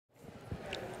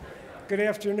Good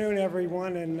afternoon,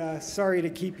 everyone, and sorry to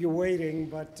keep you waiting,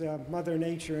 but Mother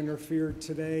Nature interfered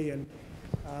today and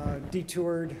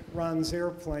detoured Ron's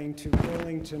airplane to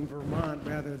Burlington, Vermont,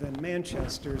 rather than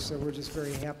Manchester, so we're just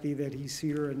very happy that he's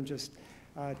here and just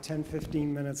 10,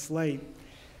 15 minutes late.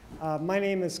 My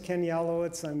name is Ken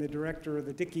Yalowitz. I'm the director of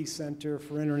the Dickey Center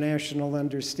for International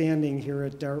Understanding here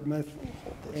at Dartmouth,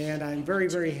 and I'm very,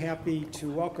 very happy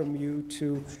to welcome you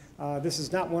to, this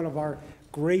is not one of our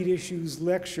Great Issues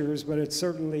lectures, but it's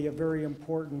certainly a very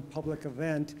important public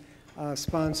event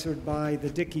sponsored by the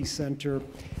Dickey Center,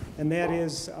 and that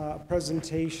is a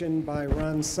presentation by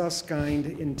Ron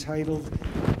Suskind entitled,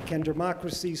 Can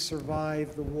Democracy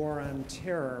Survive the War on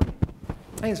Terror?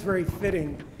 I think it's very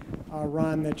fitting,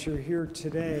 Ron, that you're here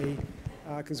today,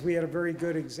 because we had a very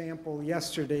good example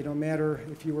yesterday. No matter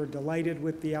if you were delighted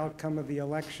with the outcome of the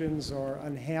elections or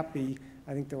unhappy,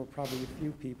 I think there were probably a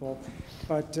few people,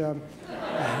 but they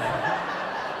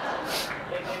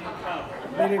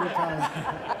didn't count.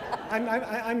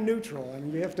 I'm neutral. I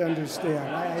mean, you have to understand.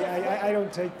 I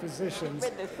don't take positions.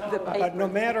 But no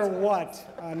matter what,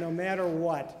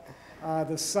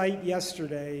 the sight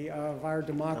yesterday of our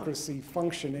democracy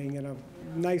functioning in a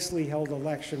nicely held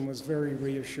election was very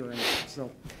reassuring.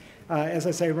 So, as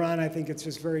I say, Ron, I think it's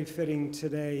just very fitting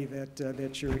today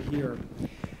that you're here.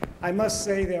 I must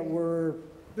say that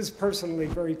this is personally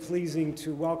very pleasing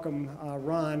to welcome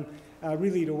Ron,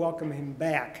 really to welcome him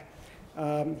back.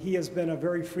 He has been a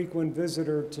very frequent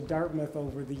visitor to Dartmouth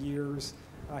over the years.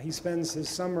 He spends his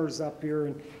summers up here,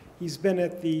 and he's been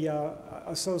at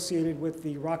associated with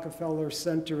the Rockefeller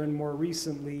Center and more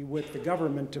recently with the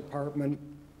government department.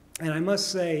 And I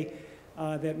must say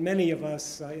that many of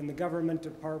us in the government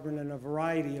department and a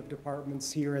variety of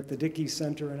departments here at the Dickey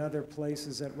Center and other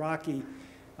places at Rocky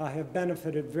have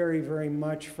benefited very, very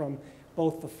much from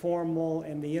both the formal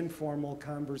and the informal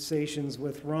conversations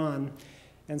with Ron.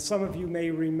 And some of you may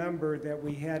remember that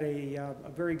we had a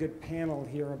very good panel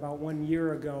here about 1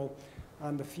 year ago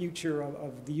on the future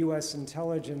of the U.S.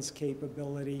 intelligence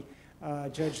capability.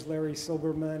 Judge Larry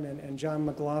Silberman and John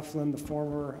McLaughlin, the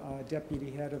former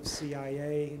deputy head of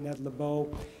CIA, Ned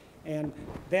LeBeau. And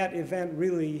that event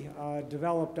really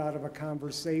developed out of a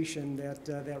conversation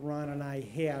that Ron and I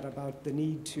had about the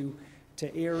need to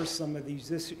air some of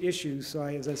these issues. So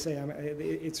as I say,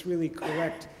 it's really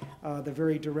correct, the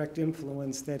very direct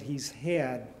influence that he's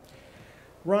had.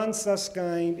 Ron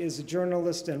Suskind is a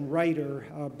journalist and writer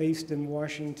based in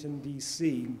Washington,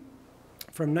 D.C.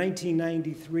 From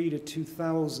 1993 to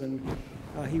 2000,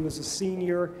 he was a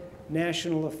senior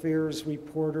national affairs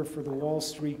reporter for the Wall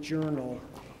Street Journal.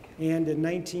 And in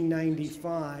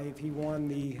 1995, he won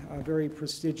the very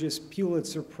prestigious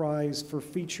Pulitzer Prize for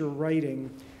feature writing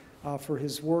for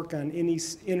his work on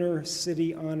inner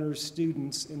city honor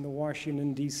students in the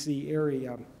Washington, D.C.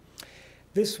 area.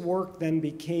 This work then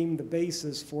became the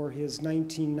basis for his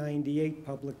 1998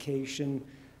 publication,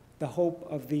 The Hope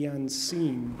of the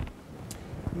Unseen.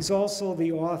 He's also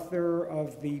the author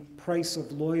of The Price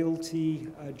of Loyalty,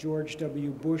 George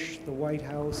W. Bush, the White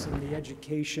House, and the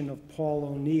Education of Paul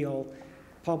O'Neill,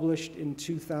 published in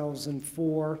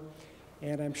 2004.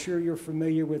 And I'm sure you're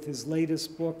familiar with his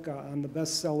latest book on the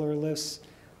bestseller list,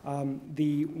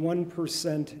 The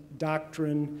 1%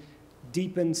 Doctrine,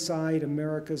 Deep Inside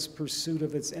America's Pursuit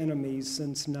of Its Enemies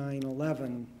Since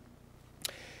 9/11.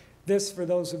 This, for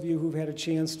those of you who've had a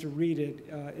chance to read it,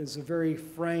 is a very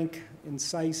frank,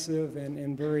 incisive,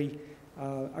 and very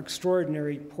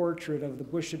extraordinary portrait of the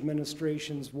Bush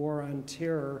administration's war on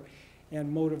terror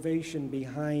and motivation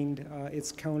behind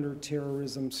its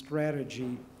counterterrorism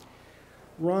strategy.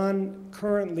 Ron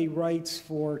currently writes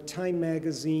for Time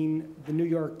Magazine, the New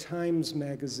York Times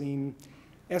Magazine,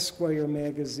 Esquire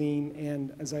Magazine,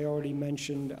 and, as I already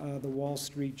mentioned, the Wall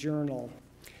Street Journal.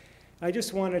 I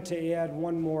just wanted to add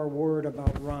one more word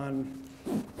about Ron.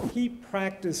 He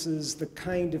practices the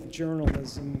kind of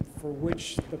journalism for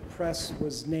which the press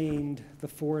was named the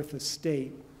Fourth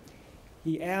Estate.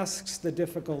 He asks the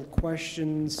difficult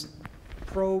questions,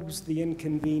 probes the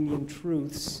inconvenient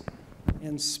truths,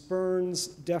 and spurns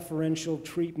deferential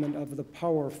treatment of the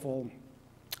powerful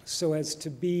so as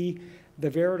to be the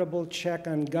veritable check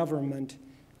on government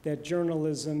that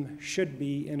journalism should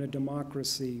be in a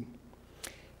democracy.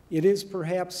 It is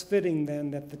perhaps fitting,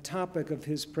 then, that the topic of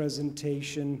his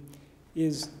presentation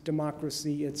is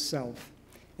democracy itself.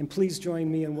 And please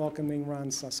join me in welcoming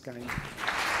Ron Suskind.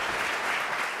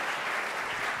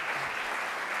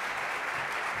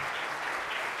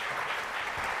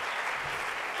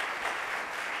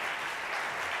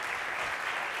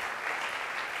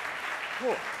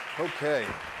 Cool. Okay.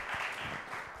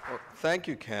 Well, thank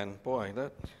you, Ken. Boy,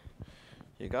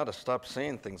 You got to stop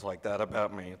saying things like that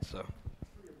about me. It's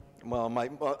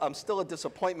well, I'm still a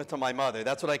disappointment to my mother.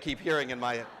 That's what I keep hearing in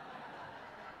my.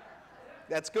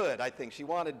 That's good, I think. She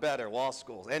wanted better, law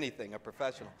schools, anything, a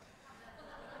professional.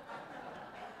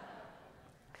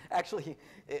 Actually,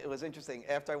 it was interesting.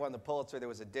 After I won the Pulitzer, there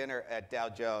was a dinner at Dow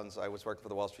Jones. I was working for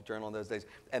the Wall Street Journal in those days,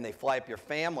 and they fly up your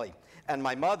family. And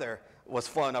my mother was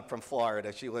flown up from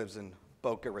Florida. She lives in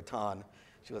Boca Raton.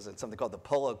 She was at something called the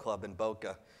Polo Club in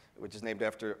Boca, which is named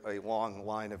after a long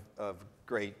line of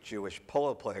great Jewish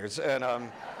polo players. And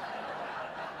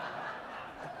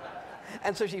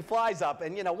so she flies up,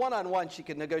 and, one-on-one she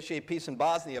could negotiate peace in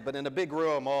Bosnia, but in a big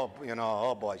room,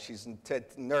 oh boy, she's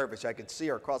nervous. I could see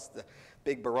her across the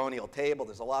big baronial table.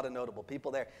 There's a lot of notable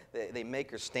people there. They make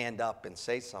her stand up and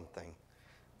say something.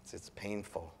 It's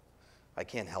painful. I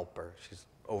can't help her. She's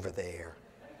over there.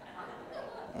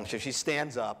 And so she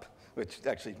stands up, which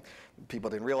actually people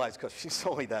didn't realize because she's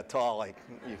only that tall. Like,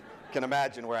 you can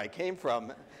imagine where I came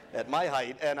from at my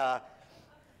height. And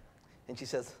she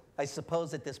says, I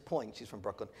suppose at this point, she's from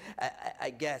Brooklyn,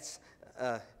 I guess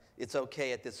it's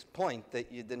okay at this point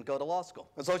that you didn't go to law school.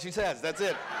 That's all she says. That's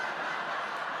it.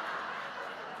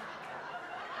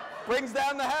 Brings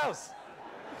down the house.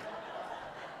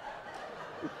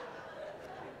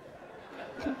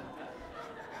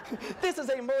 This is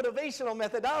a motivational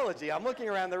methodology. I'm looking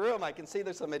around the room. I can see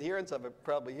there's some adherents of it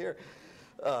probably here.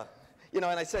 And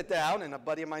I sat down, and a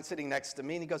buddy of mine sitting next to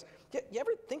me, and he goes, you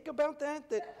ever think about that?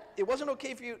 That it wasn't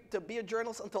okay for you to be a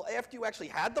journalist until after you actually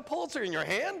had the Pulitzer in your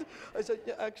hand? I said,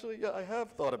 yeah, actually, I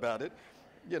have thought about it,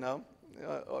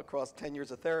 across 10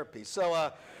 years of therapy.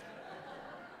 So,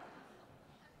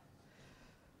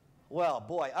 well,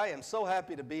 boy, I am so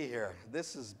happy to be here.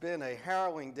 This has been a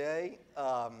harrowing day.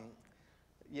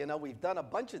 We've done a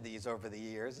bunch of these over the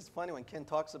years. It's funny when Ken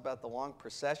talks about the long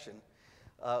procession.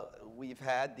 We've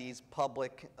had these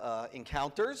public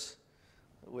encounters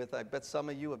with, I bet some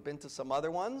of you have been to some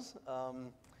other ones,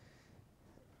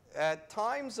 at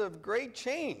times of great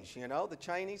change. The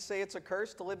Chinese say it's a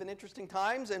curse to live in interesting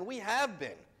times, and we have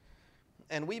been.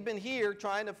 And we've been here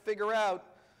trying to figure out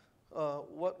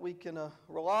what we can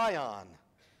rely on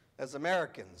as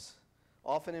Americans,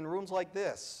 often in rooms like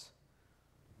this.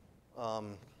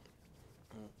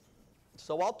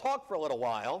 So I'll talk for a little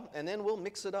while, and then we'll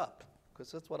mix it up,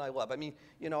 because that's what I love. I mean,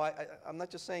 I'm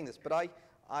not just saying this, but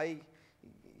I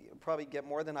probably get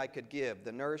more than I could give.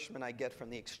 The nourishment I get from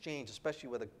the exchange, especially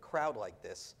with a crowd like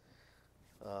this,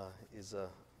 is a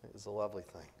lovely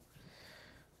thing.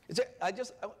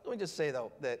 Let me just say,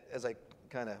 though, that as I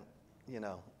kind of,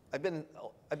 I've been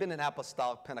in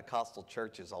apostolic Pentecostal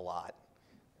churches a lot,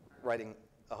 writing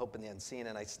A Hope in the Unseen,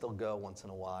 and I still go once in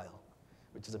a while,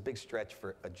 which is a big stretch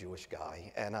for a Jewish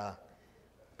guy.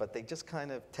 But they just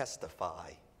kind of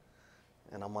testify.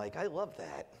 And I'm like, I love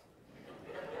that.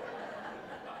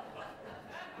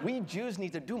 We Jews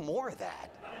need to do more of that.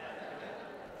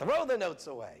 Throw the notes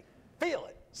away. Feel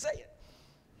it. Say it.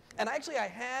 And actually, I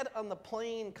had on the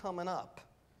plane coming up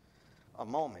a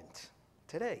moment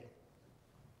today.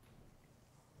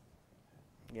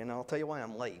 I'll tell you why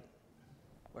I'm late,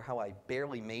 or how I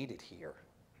barely made it here.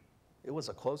 It was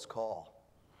a close call.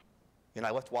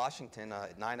 I left Washington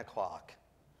at 9 o'clock.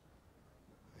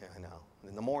 Yeah, I know.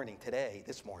 In the morning,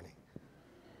 this morning.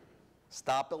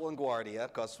 Stopped at LaGuardia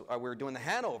because we were doing the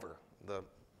Hanover, the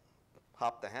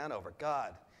hop to Hanover.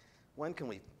 God, when can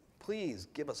we please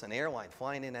give us an airline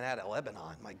flying in and out of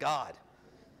Lebanon? My God.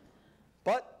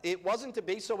 But it wasn't to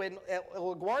be. So at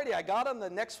LaGuardia, I got on the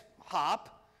next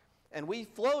hop, and we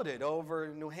floated over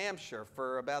New Hampshire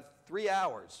for about 3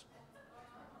 hours.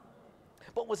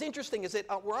 But what's interesting is that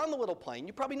we're on the little plane.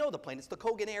 You probably know the plane. It's the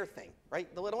Kogan Air thing,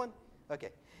 right? The little one?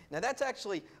 Okay. Now that's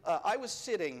actually, I was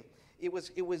sitting, it was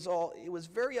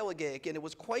very elegant, and it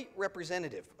was quite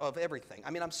representative of everything.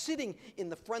 I mean, I'm sitting in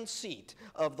the front seat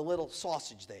of the little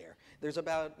sausage there. There's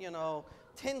about,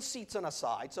 10 seats on a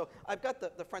side. So I've got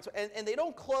the front, and they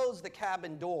don't close the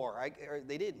cabin door. Or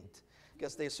they didn't. I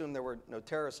guess they assumed there were no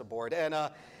terrorists aboard. And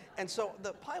so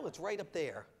the pilot's right up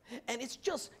there. And it's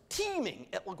just teeming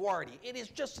at LaGuardia. It is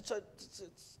just,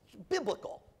 it's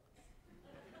biblical.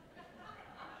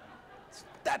 It's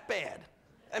that bad.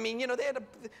 I mean, they had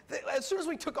as soon as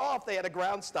we took off, they had a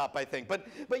ground stop, I think. But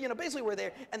basically we're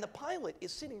there, and the pilot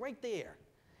is sitting right there.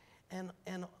 And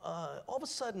all of a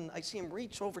sudden, I see him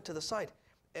reach over to the side,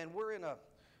 and we're in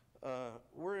a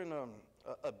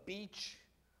Beach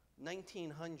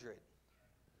 1900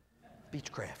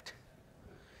 Beechcraft,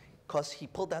 because he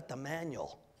pulled out the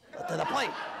manual to the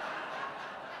plane.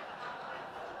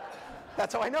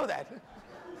 That's how I know that.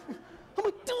 I'm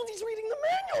like, dude, he's reading the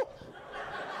manual.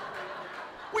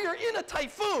 We are in a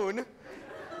typhoon,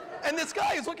 And this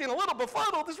guy is looking a little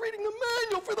befuddled, is reading the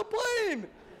manual for the plane.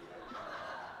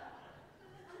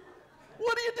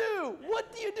 What do you do?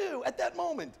 What do you do at that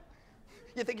moment?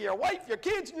 You think of your wife, your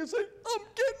kids, and you say, I'm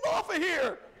getting off of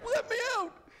here. Let me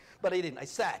out. But I didn't. I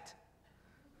sat.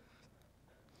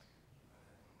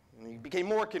 And he became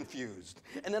more confused.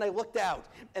 And then I looked out,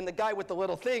 and the guy with the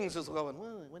little things is going,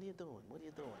 well, what are you doing? What are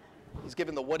you doing? He's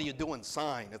giving the what are you doing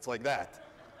sign. It's like that.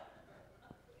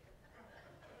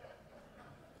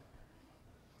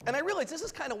 And I realized this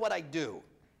is kind of what I do.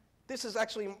 This is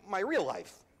actually my real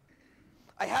life.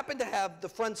 I happen to have the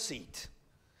front seat.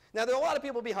 Now, there are a lot of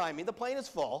people behind me. The plane is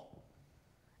full.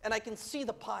 And I can see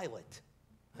the pilot,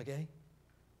 okay?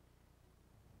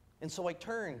 And so I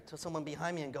turn to someone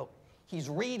behind me and go, he's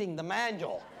reading the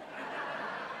manual.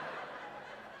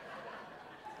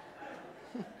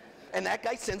 And that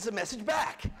guy sends a message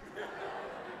back.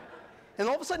 And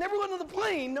all of a sudden, everyone on the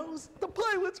plane knows the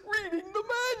pilot's reading the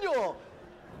manual.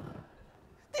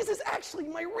 This is actually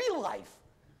my real life.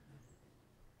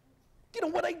 You know,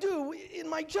 what I do in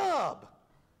my job.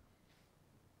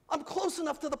 I'm close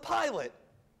enough to the pilot.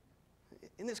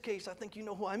 In this case, I think you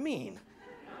know who I mean.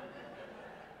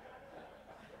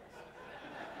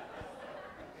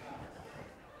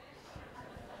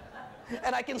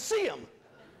 And I can see him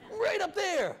right up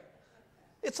there.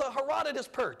 It's a Herodotus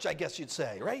perch, I guess you'd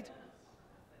say, right?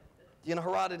 You know,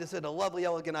 Herodotus had a lovely,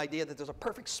 elegant idea that there's a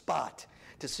perfect spot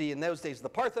to see in those days the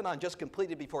Parthenon just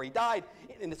completed before he died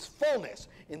in its fullness,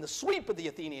 in the sweep of the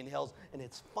Athenian hills, and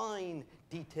its fine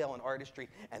detail and artistry.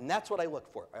 And that's what I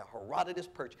look for, a Herodotus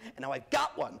perch. And now I've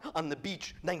got one on the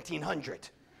beach 1900.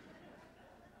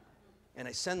 And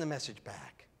I send the message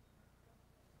back.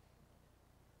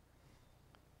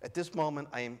 At this moment,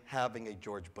 I am having a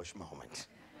George Bush moment.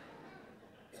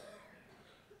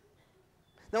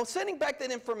 Now, sending back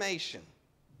that information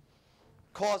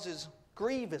causes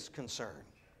grievous concern,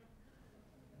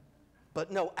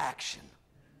 but no action.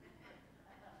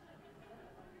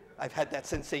 I've had that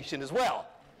sensation as well.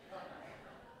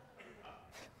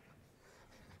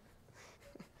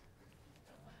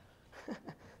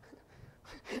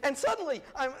 And suddenly,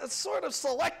 I'm sort of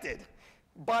selected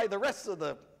by the rest of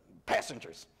the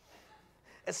passengers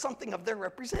as something of their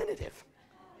representative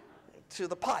to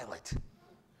the pilot.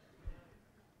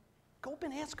 Go up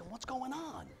and ask him what's going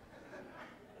on.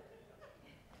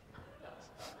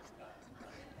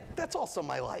 That's also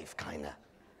my life, kind of.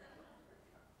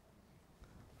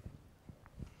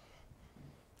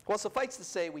 Well, suffice to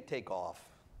say, we take off.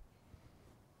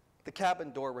 The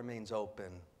cabin door remains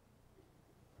open.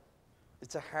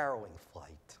 It's a harrowing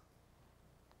flight.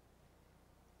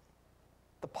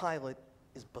 The pilot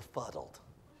is befuddled.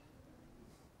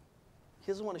 He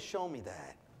doesn't want to show me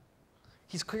that.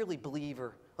 He's clearly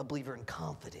a believer in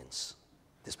confidence,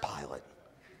 this pilot,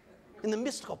 in the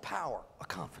mystical power of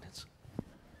confidence.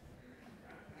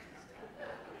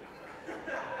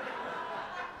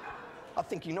 I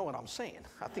think you know what I'm saying.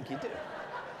 I think you do.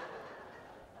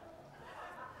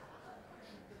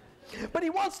 But he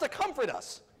wants to comfort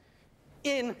us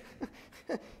in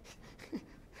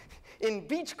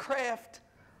Beechcraft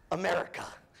America.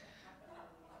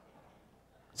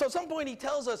 So at some point he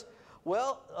tells us,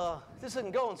 well, this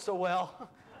isn't going so well,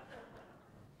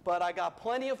 but I got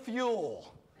plenty of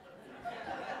fuel.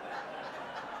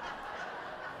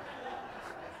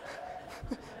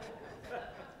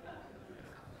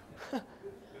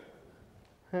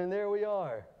 And there we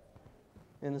are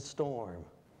in a storm,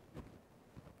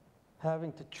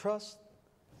 having to trust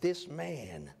this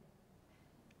man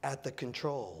at the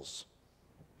controls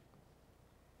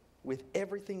with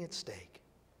everything at stake.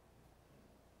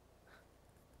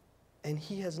 And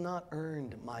he has not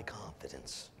earned my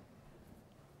confidence.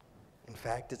 In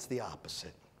fact, it's the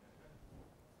opposite.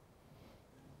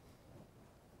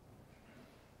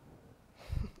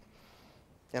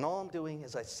 And all I'm doing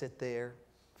as I sit there,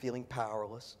 feeling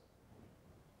powerless,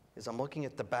 is I'm looking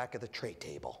at the back of the tray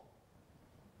table,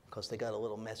 because they got a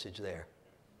little message there.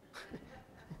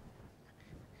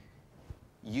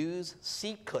 Use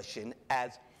seat cushion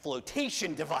as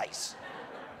flotation device.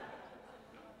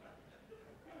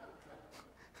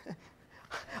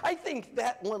 I think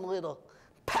that one little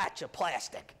patch of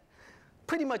plastic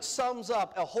pretty much sums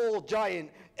up a whole giant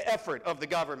effort of the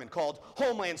government called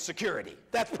Homeland Security.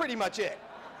 That's pretty much it.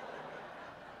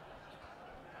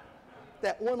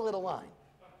 That one little line.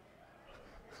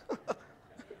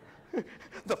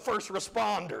 The first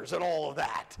responders and all of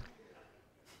that.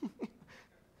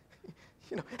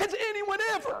 You know, has anyone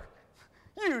ever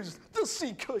used the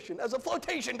seat cushion as a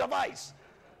flotation device?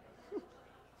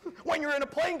 When you're in a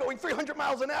plane going 300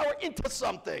 miles an hour into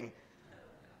something.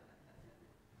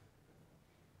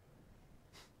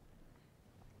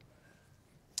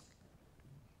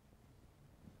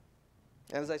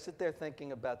 And as I sit there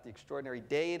thinking about the extraordinary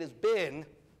day it has been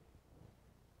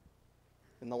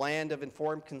in the land of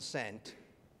informed consent,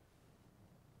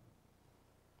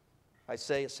 I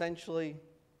say essentially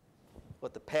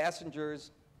what the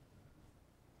passengers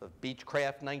of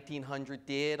Beechcraft 1900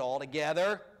 did all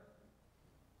together,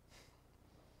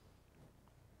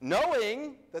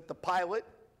 knowing that the pilot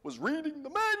was reading the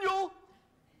manual,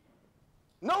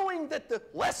 knowing that the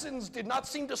lessons did not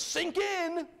seem to sink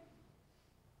in,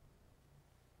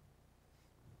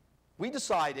 we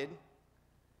decided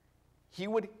he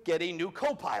would get a new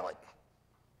co-pilot,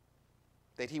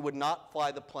 that he would not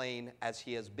fly the plane as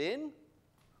he has been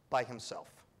by himself.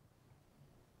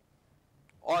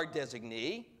 Our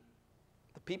designee,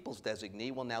 the people's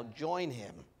designee, will now join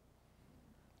him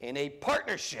in a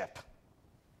partnership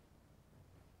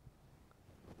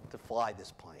to fly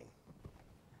this plane.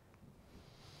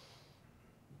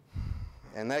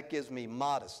 And that gives me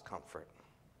modest comfort,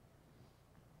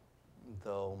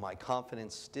 though my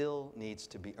confidence still needs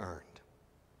to be earned.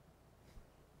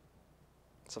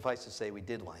 Suffice to say, we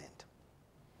did land.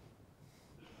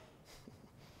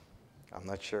 I'm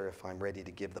not sure if I'm ready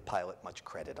to give the pilot much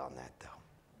credit on that, though.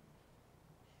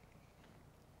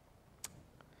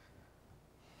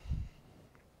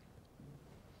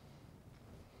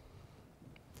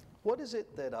 What is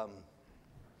it that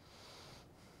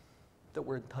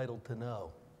we're entitled to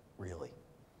know, really?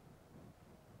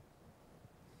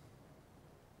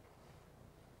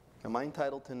 Am I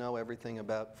entitled to know everything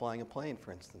about flying a plane,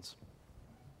 for instance?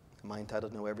 Am I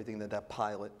entitled to know everything that that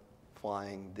pilot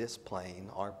flying this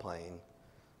plane, our plane,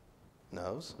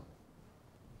 knows?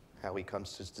 How he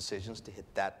comes to his decisions to hit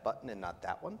that button and not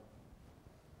that one?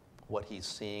 What he's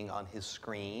seeing on his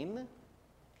screen?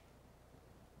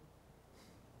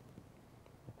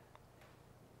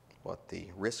 What the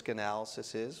risk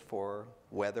analysis is for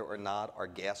whether or not our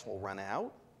gas will run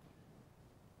out?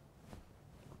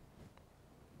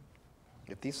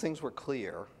 If these things were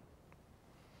clear,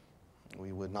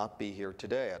 we would not be here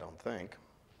today, I don't think.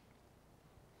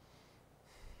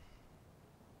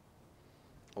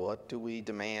 What do we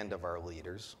demand of our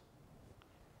leaders?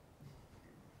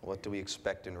 What do we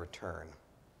expect in return?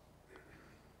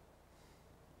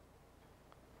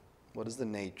 What is the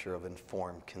nature of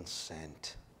informed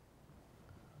consent?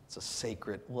 It's a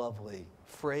sacred, lovely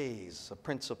phrase, a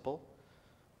principle,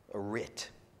 a writ,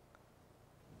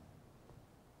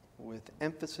 with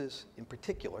emphasis in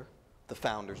particular, the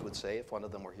founders would say, if one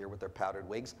of them were here with their powdered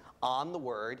wigs, on the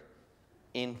word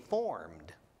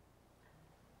informed.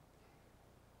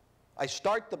 I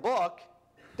start the book,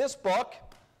 this book,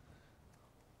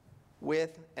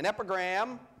 with an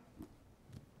epigram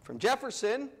from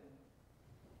Jefferson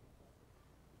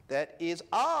that is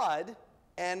odd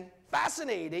and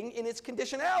fascinating in its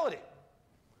conditionality.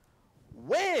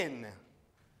 When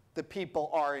the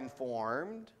people are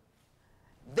informed,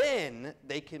 then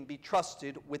they can be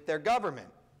trusted with their government.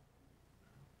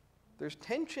 There's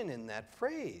tension in that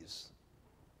phrase.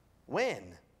 When?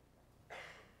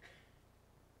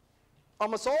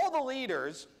 Almost all the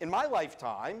leaders in my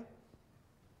lifetime, and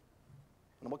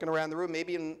I'm looking around the room,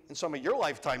 maybe in some of your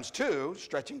lifetimes too,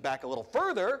 stretching back a little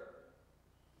further,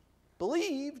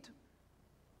 believed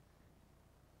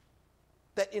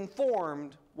that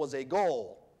informed was a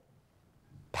goal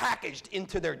packaged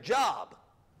into their job.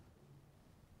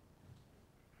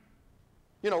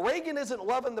 You know, Reagan isn't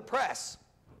loving the press.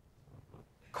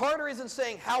 Carter isn't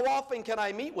saying, how often can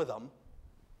I meet with them?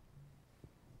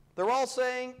 They're all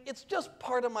saying, it's just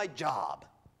part of my job.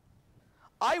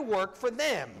 I work for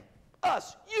them,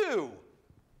 us, you.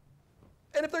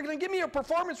 And if they're going to give me a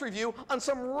performance review on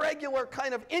some regular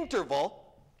kind of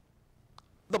interval,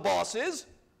 the bosses,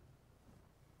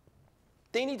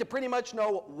 they need to pretty much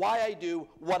know why I do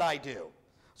what I do.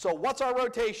 So what's our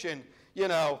rotation? You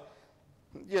know,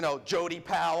 Jody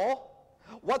Powell.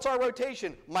 What's our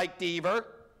rotation? Mike Deaver.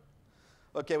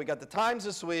 Okay, we got the Times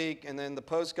this week, and then the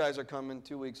Post guys are coming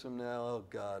 2 weeks from now. Oh,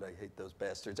 God, I hate those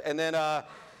bastards. And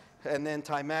then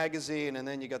Time Magazine, and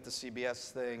then you got the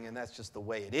CBS thing, and that's just the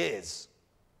way it is.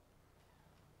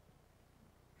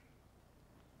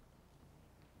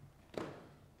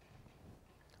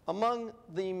 Among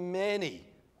the many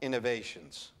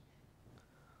innovations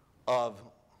of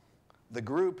the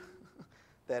group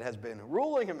that has been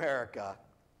ruling America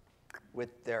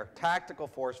with their tactical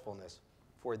forcefulness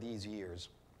for these years,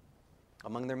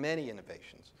 among their many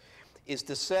innovations, is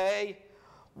to say,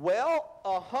 well,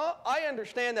 I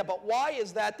understand that, but why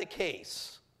is that the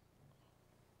case?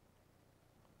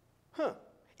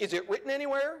 Is it written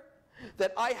anywhere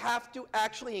that I have to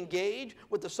actually engage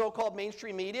with the so-called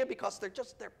mainstream media because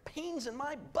they're pains in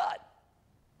my butt?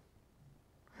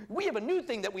 We have a new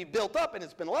thing that we've built up, and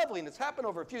it's been lovely, and it's happened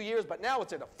over a few years, but now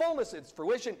it's at a fullness, its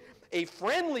fruition, a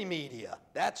friendly media.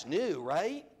 That's new,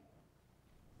 right?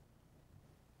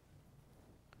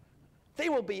 They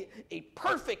will be a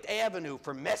perfect avenue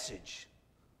for message.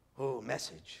 Oh,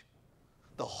 message.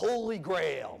 The Holy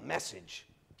Grail, message.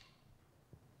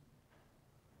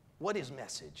 What is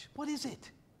message? What is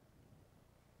it?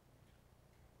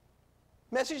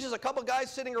 Message is a couple guys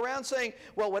sitting around saying,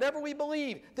 well, whatever we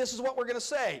believe, this is what we're going to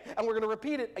say. And we're going to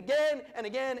repeat it again and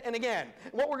again and again.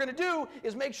 And what we're going to do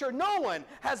is make sure no one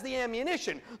has the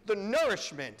ammunition, the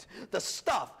nourishment, the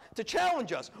stuff to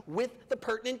challenge us with the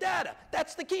pertinent data.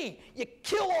 That's the key. You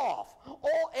kill off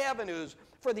all avenues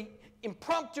for the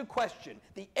impromptu question,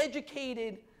 the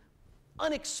educated,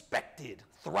 unexpected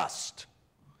thrust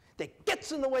that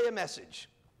gets in the way of message.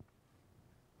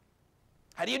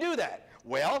 How do you do that?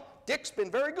 Well, Dick's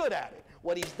been very good at it.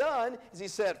 What he's done is he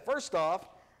said, first off,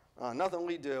 nothing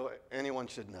we do anyone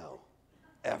should know,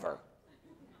 ever.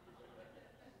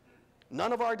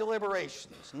 None of our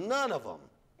deliberations, none of them.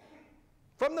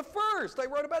 From the first, I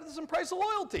wrote about this in Price of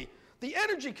Loyalty. The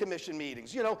Energy Commission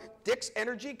meetings, you know, Dick's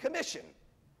Energy Commission.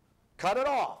 Cut it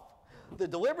off. The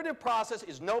deliberative process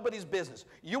is nobody's business.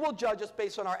 You will judge us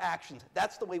based on our actions.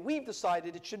 That's the way we've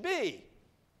decided it should be.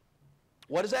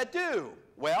 What does that do?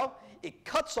 Well, it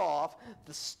cuts off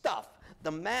the stuff,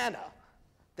 the manna,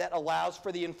 that allows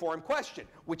for the informed question,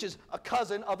 which is a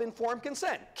cousin of informed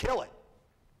consent. Kill it.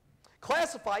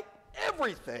 Classify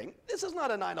everything. This is not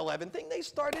a 9/11 thing. They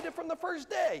started it from the first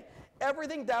day.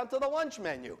 Everything down to the lunch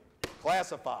menu.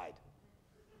 Classified.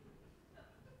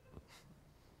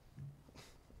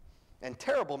 And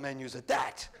terrible menus at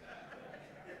that.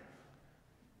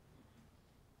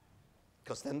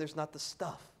 Because then there's not the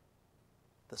stuff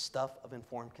of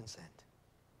informed consent.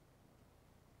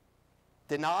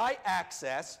 Deny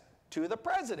access to the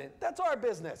president. That's our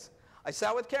business. I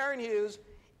sat with Karen Hughes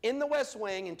in the West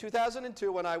Wing in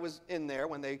 2002 when I was in there,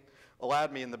 when they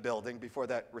allowed me in the building before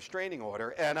that restraining order.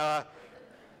 And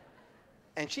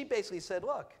she basically said,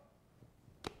 look,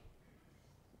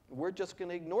 we're just going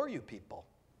to ignore you people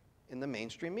in the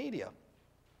mainstream media.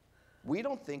 We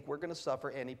don't think we're going to suffer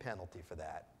any penalty for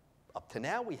that. Up to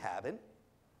now, we haven't.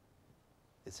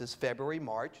 This is February,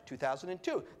 March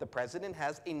 2002. The president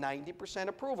has a 90%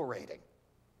 approval rating.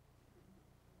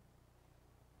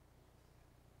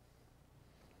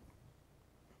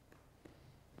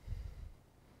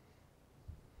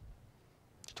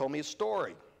 She told me a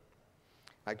story.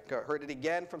 I heard it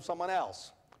again from someone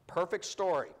else. Perfect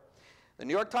story. The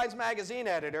New York Times Magazine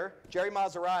editor, Jerry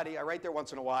Maserati, I write there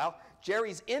once in a while,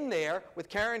 Jerry's in there with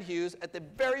Karen Hughes at the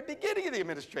very beginning of the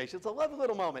administration. It's a lovely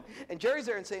little moment. And Jerry's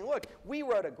there and saying, look, we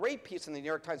wrote a great piece in the New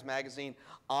York Times Magazine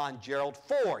on Gerald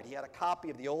Ford. He had a copy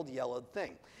of the old yellow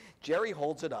thing. Jerry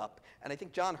holds it up, and I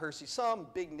think John Hersey, some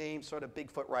big name, sort of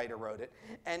Bigfoot writer, wrote it.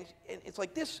 And it's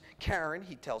like this, Karen,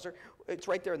 he tells her, it's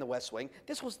right there in the West Wing,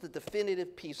 this was the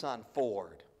definitive piece on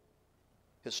Ford.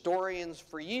 Historians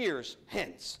for years,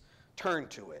 hence, turned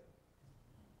to it.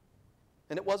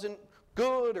 And it wasn't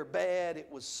good or bad, it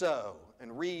was so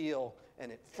and real,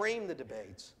 and it framed the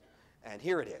debates, and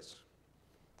here it is.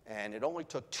 And it only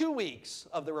took 2 weeks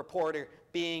of the reporter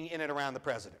being in and around the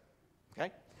president.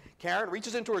 Okay? Karen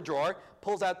reaches into her drawer,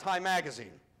 pulls out Time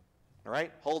magazine, all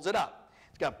right, holds it up.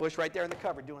 It's got Bush right there in the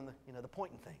cover doing the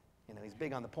pointing thing. You know, he's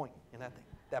big on the pointing, that thing,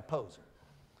 that pose.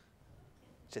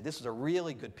 She said, this is a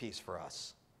really good piece for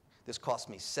us. This cost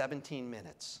me 17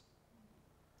 minutes.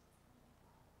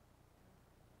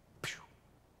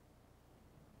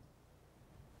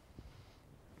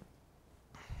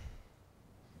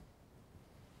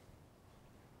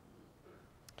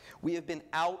 We have been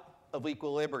out of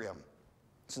equilibrium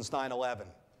since 9/11.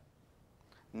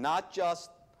 Not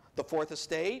just the Fourth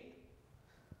Estate,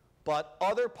 but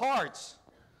other parts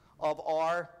of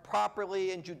our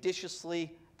properly and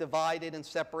judiciously divided and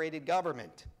separated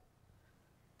government.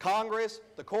 Congress,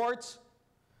 the courts,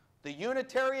 the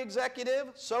unitary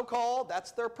executive, so-called,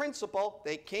 that's their principle.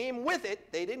 They came with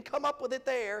it. They didn't come up with it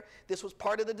there. This was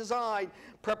part of the design.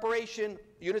 Preparation,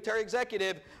 unitary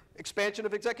executive, expansion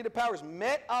of executive powers,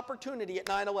 met opportunity at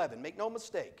 9/11. Make no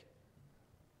mistake.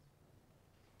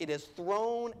 It has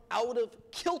thrown out of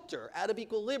kilter, out of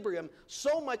equilibrium,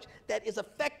 so much that is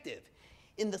effective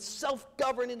in the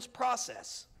self-governance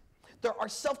process. There are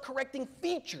self-correcting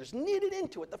features knitted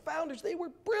into it. The founders, they were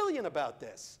brilliant about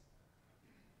this.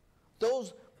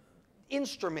 Those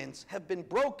instruments have been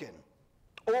broken,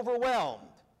 overwhelmed.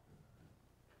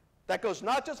 That goes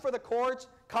not just for the courts,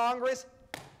 Congress,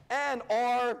 and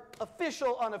our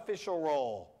official, unofficial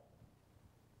role.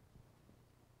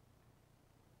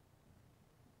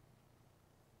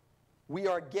 we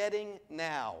are getting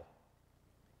now,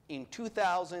 in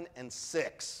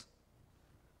 2006,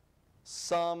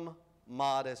 some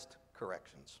modest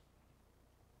corrections.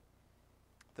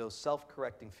 Those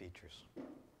self-correcting features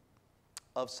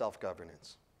of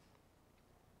self-governance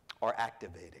are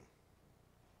activating.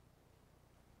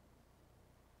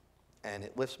 And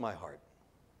it lifts my heart.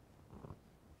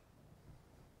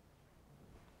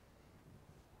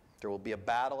 There will be a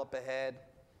battle up ahead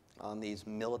on these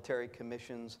military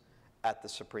commissions at the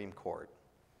Supreme Court.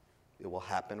 It will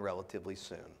happen relatively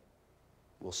soon.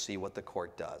 We'll see what the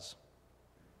court does.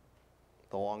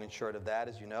 The long and short of that,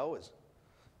 as you know, is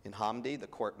in Hamdi, the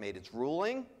court made its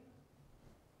ruling,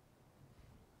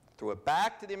 threw it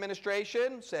back to the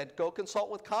administration, said, go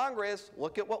consult with Congress,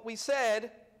 look at what we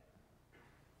said.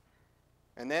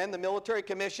 And then the military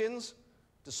commissions,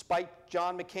 despite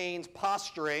John McCain's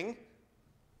posturing,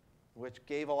 which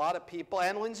gave a lot of people,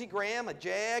 and Lindsey Graham, a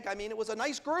jag, I mean, it was a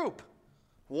nice group.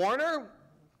 Warner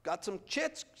got some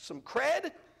chits, some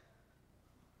cred.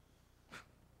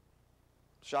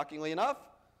 Shockingly enough,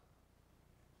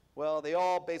 well, they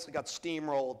all basically got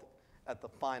steamrolled at the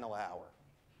final hour.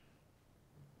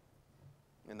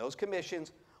 And those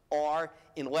commissions are,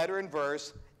 in letter and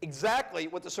verse, exactly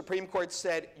what the Supreme Court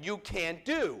said you can't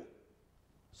do.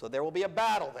 So there will be a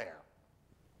battle there.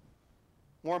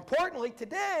 More importantly,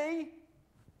 today,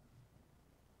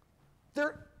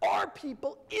 there are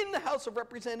people in the House of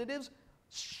Representatives,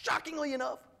 shockingly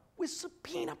enough, with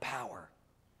subpoena power.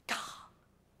 God.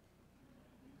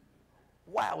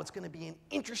 Wow, it's going to be an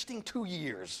interesting 2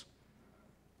 years.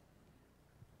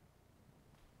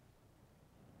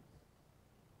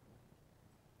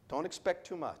 Don't expect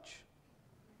too much.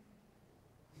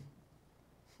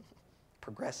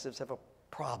 Progressives have a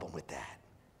problem with that.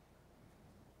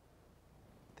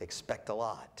 They expect a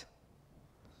lot.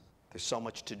 There's so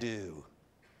much to do.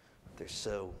 They're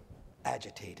so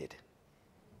agitated.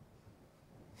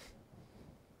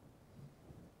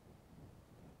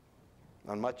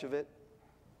 On much of it,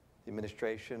 the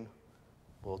administration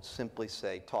will simply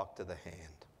say, talk to the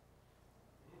hand.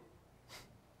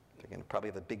 They're going to probably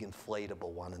have a big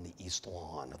inflatable one in the east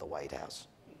lawn of the White House.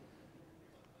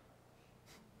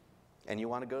 And you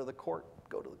want to go to the court?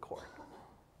 Go to the court.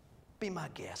 Be my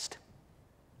guest.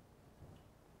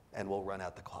 And we'll run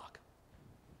out the clock.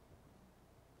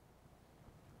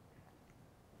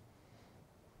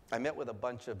 I met with a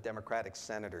bunch of Democratic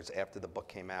senators after the book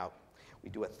came out. We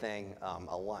do a thing,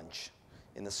 a lunch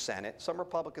in the Senate. Some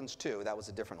Republicans too, that was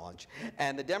a different lunch.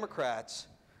 And the Democrats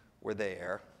were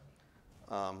there.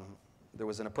 There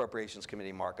was an Appropriations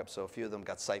Committee markup, so a few of them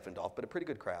got siphoned off, but a pretty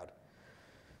good crowd.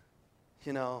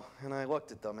 You know, and I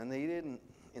looked at them, and they didn't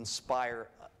inspire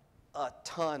a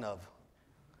ton of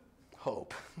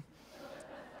hope. It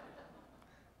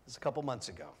was a couple months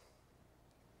ago.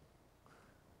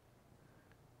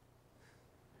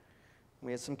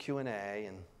 We had some Q&A,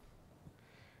 and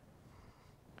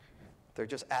they're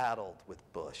just addled with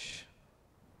Bush.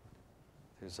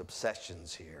 There's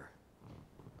obsessions here.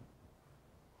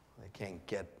 They can't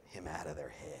get him out of their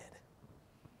head.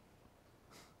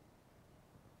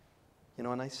 You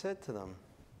know, and I said to them,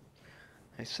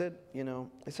 I said,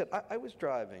 I was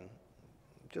driving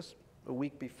just a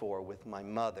week before with my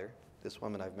mother, this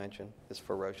woman I've mentioned, this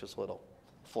ferocious little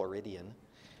Floridian,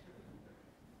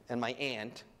 and my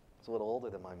aunt, who's a little older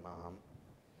than my mom.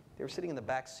 They were sitting in the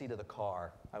back seat of the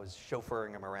car. I was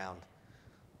chauffeuring them around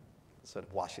sort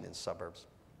of Washington suburbs.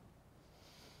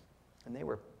 And they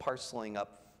were parceling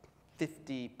up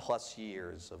 50-plus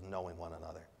years of knowing one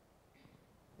another.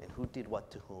 And who did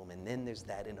what to whom. And then there's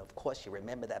that, and of course you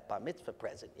remember that bar mitzvah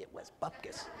present. It was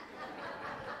Bupkis.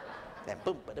 And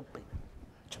boom, ba-dum, boom.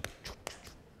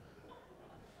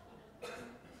 It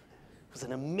was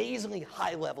an amazingly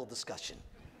high-level discussion.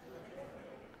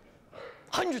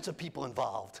 Hundreds of people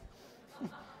involved.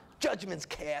 Judgments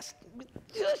cast with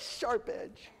just sharp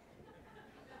edge.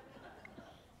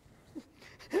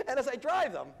 And as I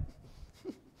drive them,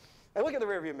 I look in the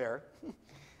rearview mirror, and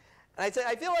I say,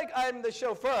 I feel like I'm the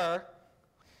chauffeur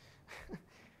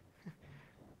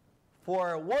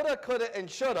for woulda, coulda, and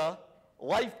shoulda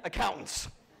life accountants.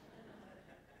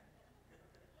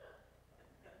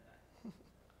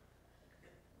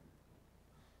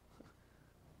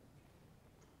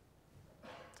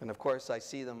 And of course, I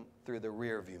see them through the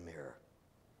rearview mirror.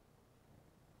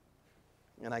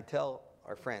 And I tell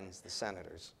our friends, the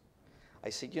senators, I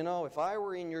said, you know, if I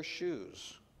were in your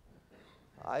shoes,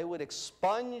 I would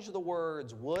expunge the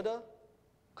words woulda,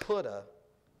 coulda,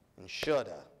 and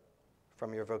shoulda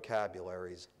from your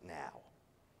vocabularies now.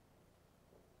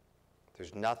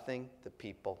 There's nothing that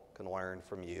people can learn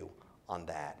from you on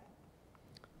that.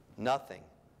 Nothing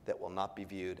that will not be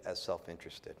viewed as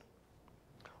self-interested.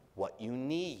 What you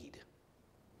need,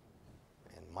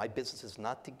 and my business is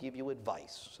not to give you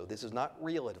advice, so this is not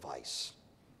real advice.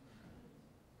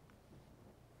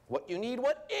 What you need,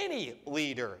 what any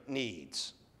leader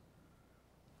needs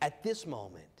at this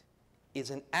moment, is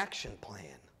an action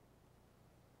plan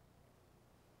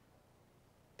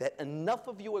that enough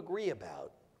of you agree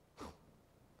about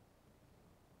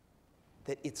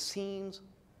that it seems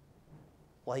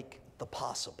like the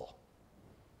possible.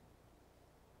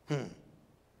 Then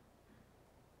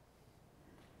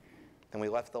we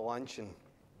left the lunch, and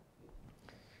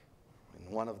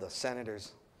one of the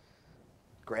senators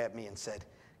grabbed me and said,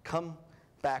 "Come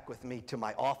back with me to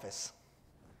my office.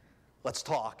 Let's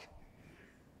talk."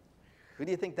 Who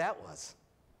do you think that was?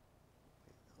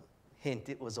 Hint,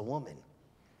 it was a woman.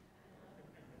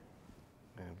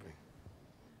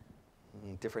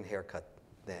 Different haircut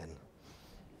then.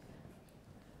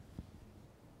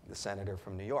 The senator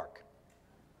from New York.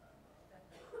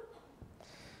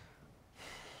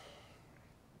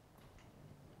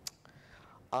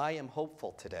 I am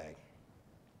hopeful today.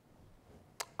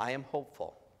 I am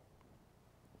hopeful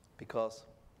because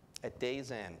at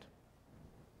day's end,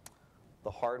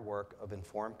 the hard work of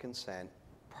informed consent,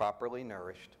 properly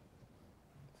nourished,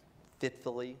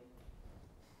 fitfully,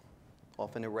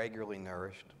 often irregularly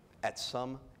nourished, at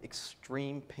some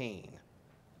extreme pain,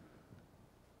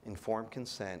 informed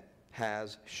consent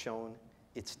has shown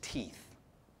its teeth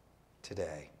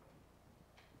today.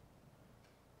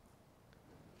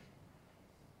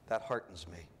 That heartens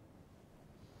me.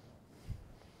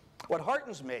 What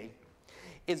heartens me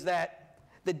is that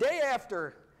the day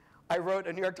after I wrote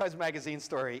a New York Times Magazine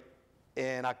story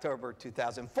in October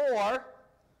 2004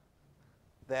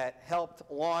 that helped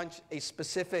launch a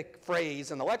specific phrase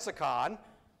in the lexicon.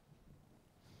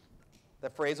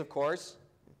 That phrase, of course,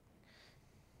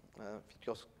 if you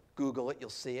just Google it, you'll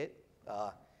see it.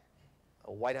 A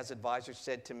White House advisor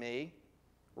said to me,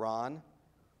 "Ron,"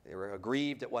 they were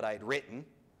aggrieved at what I had written.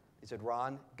 He said,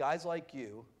 "Ron, guys like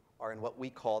you are in what we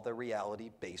call the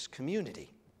reality-based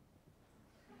community."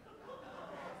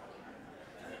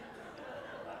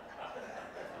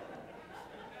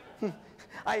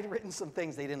 I had written some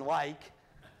things they didn't like,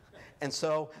 and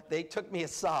so they took me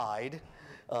aside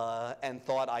and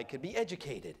thought I could be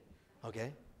educated,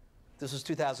 okay? This was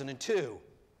 2002.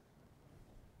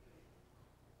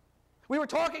 We were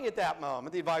talking at that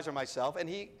moment, the advisor and myself, and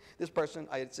this person,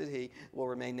 I had said he, will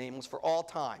remain nameless for all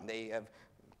time. They have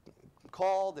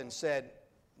called and said,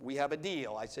 "We have a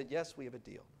deal." I said, "Yes, we have a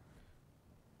deal."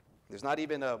 There's not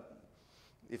even a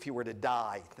if you were to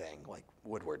die thing like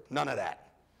Woodward. None of that.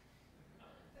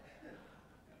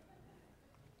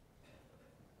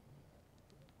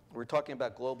 We're talking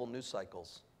about global news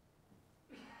cycles.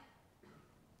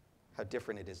 How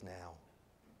different it is now.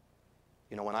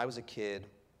 You know, when I was a kid,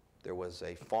 there was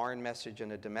a foreign message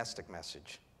and a domestic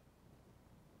message.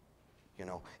 You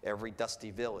know, every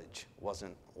dusty village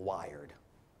wasn't wired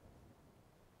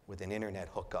with an internet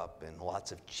hookup and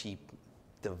lots of cheap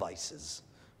devices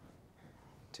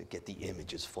to get the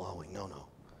images flowing. No, no.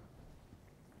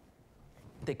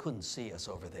 They couldn't see us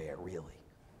over there, really.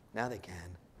 Now they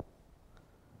can.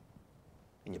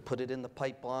 And you put it in the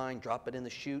pipeline, drop it in the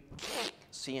chute,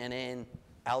 CNN,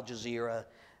 Al Jazeera,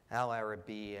 Al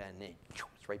Arabiya, and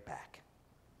it's right back.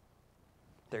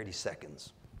 30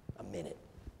 seconds, a minute.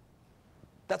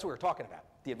 That's what we were talking about,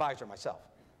 the advisor and myself.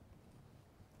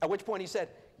 At which point he said,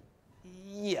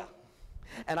 "Yeah."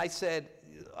 And I said,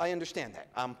 "I understand that.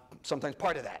 I'm sometimes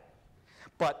part of that.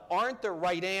 But aren't the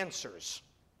right answers?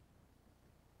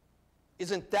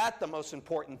 Isn't that the most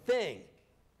important thing?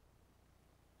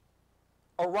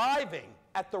 Arriving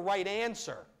at the right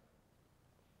answer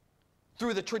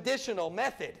through the traditional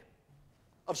method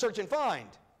of search and find."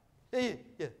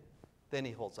 Yeah. Then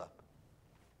he holds up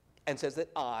and says that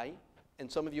I,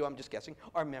 and some of you, I'm just guessing,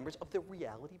 are members of the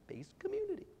reality-based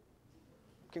community.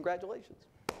 Congratulations.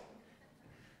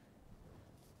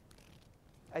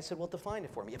 I said, "Well, define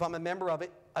it for me. If I'm a member of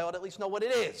it, I ought to at least know what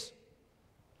it is."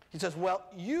 He says, "Well,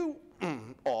 you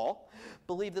all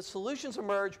believe that solutions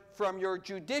emerge from your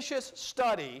judicious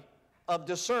study of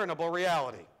discernible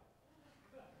reality."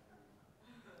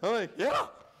 I'm like, "Yeah.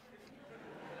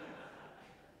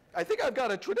 I think I've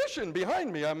got a tradition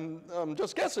behind me. I'm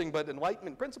just guessing, but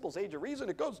Enlightenment principles, age of reason,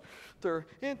 it goes, their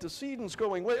antecedents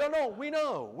going way. Oh, no,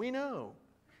 we know.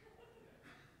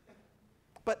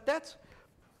 But that's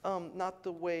not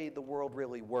the way the world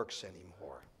really works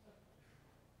anymore.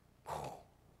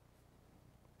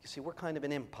 You see, we're kind of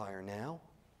an empire now.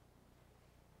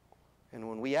 And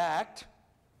when we act,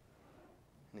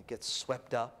 and it gets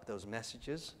swept up, those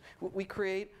messages, we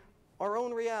create our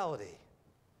own reality.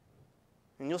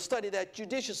 And you'll study that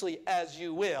judiciously as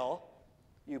you will,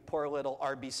 you poor little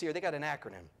RBCer. They got an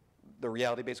acronym. The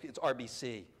reality, basically, it's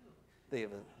RBC.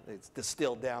 It's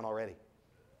distilled down already.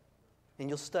 And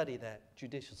you'll study that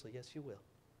judiciously. Yes, you will.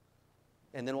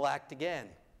 And then we'll act again.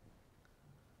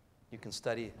 You can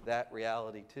study that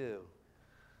reality too.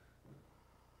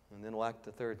 And then we'll act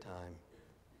the third time.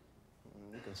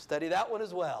 And you can study that one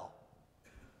as well.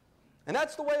 And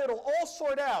that's the way it'll all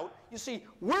sort out. You see,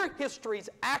 we're history's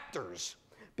actors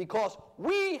because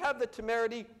we have the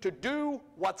temerity to do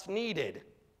what's needed.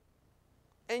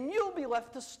 And you'll be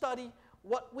left to study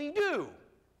what we do.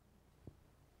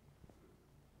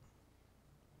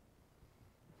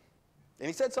 And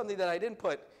he said something that I didn't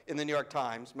put in the New York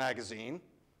Times magazine,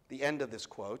 the end of this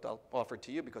quote. I'll offer it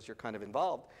to you because you're kind of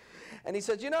involved. And he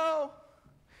said, you know,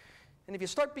 and if you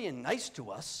start being nice to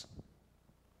us,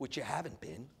 which you haven't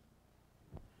been,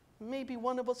 maybe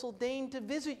one of us will deign to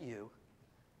visit you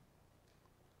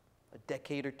a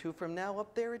decade or two from now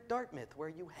up there at Dartmouth where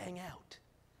you hang out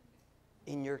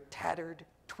in your tattered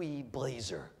tweed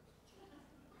blazer.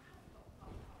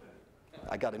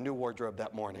 I got a new wardrobe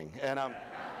that morning. And I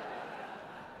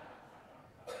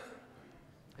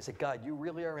said, God, you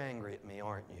really are angry at me,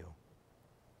 aren't you?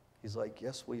 He's like,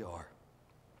 yes, we are.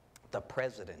 The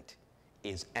president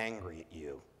is angry at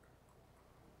you.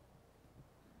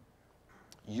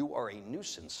 You are a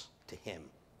nuisance to him.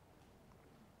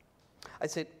 I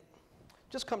said,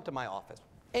 just come to my office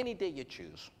any day you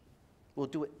choose. We'll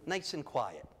do it nice and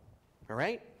quiet, all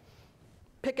right?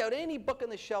 Pick out any book on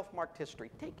the shelf marked history.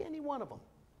 Take any one of them.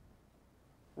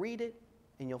 Read it,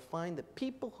 and you'll find that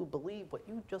people who believe what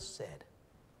you just said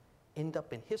end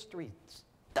up in history's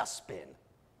dustbin.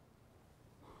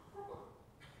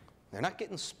 They're not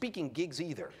getting speaking gigs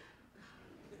either.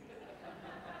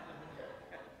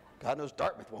 God knows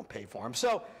Dartmouth won't pay for them.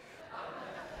 So,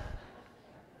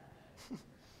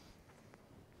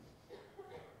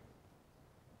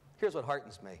 here's what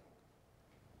heartens me.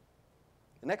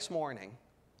 The next morning,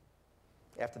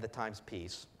 after the Times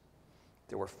piece,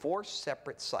 there were 4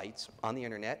 separate sites on the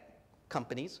internet,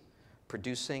 companies,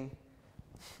 producing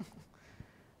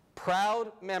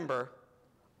proud member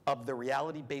of the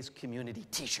reality-based community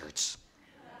t-shirts.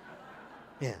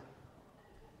 Yeah.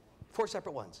 4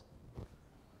 separate ones.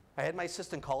 I had my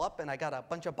assistant call up, and I got a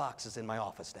bunch of boxes in my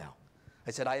office now.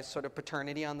 I said, I have sort of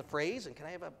paternity on the phrase, and can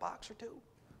I have a box or 2?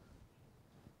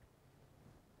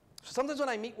 So sometimes when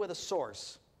I meet with a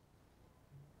source,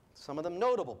 some of them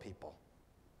notable people,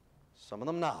 some of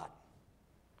them not,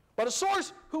 but a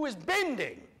source who is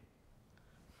bending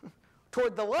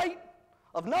toward the light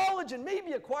of knowledge and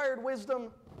maybe acquired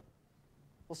wisdom,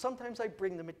 well, sometimes I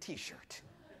bring them a t-shirt.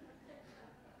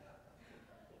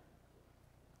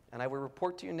 And I will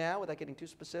report to you now, without getting too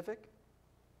specific,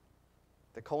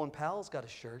 that Colin Powell's got a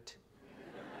shirt.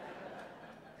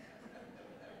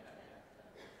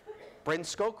 Brent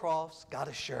Scowcroft's got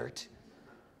a shirt.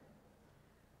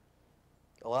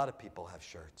 A lot of people have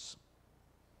shirts.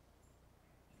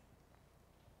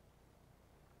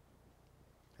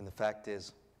 And the fact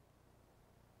is,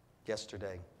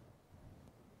 yesterday,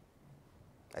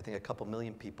 I think a couple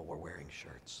million people were wearing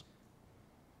shirts.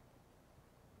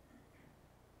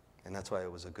 And that's why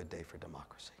it was a good day for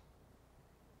democracy.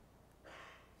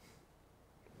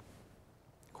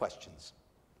 Questions?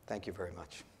 Thank you very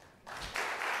much.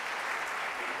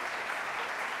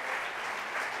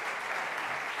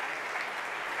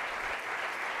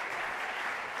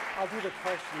 I'll do the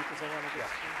question because I want to get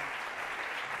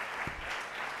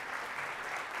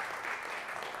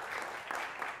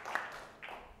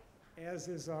As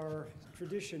is our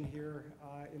tradition here,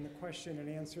 in the question and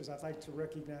answers, I'd like to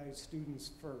recognize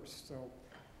students first. So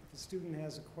if a student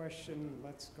has a question,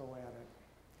 let's go at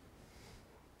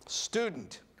it.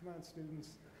 Student. Come on, students.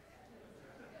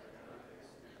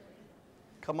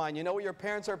 Come on, you know what your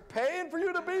parents are paying for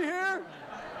you to be here?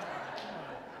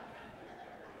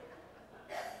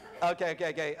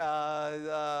 Okay.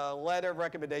 Letter of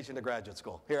recommendation to graduate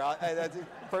school. Here, that's the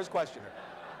first question.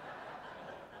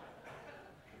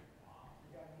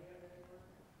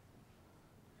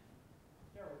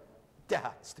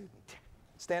 Yeah, student.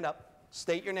 Stand up.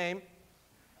 State your name.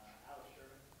 Alex Sherman.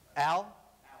 Al?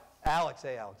 Alex.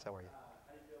 Hey, Alex. How are you?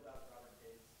 How do you feel about Robert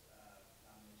Gates'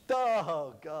 nomination?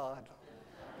 Oh, God.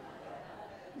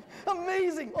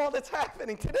 Amazing. All that's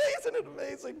happening today. Isn't it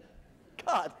amazing?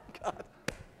 God.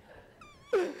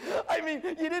 I mean,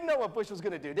 you didn't know what Bush was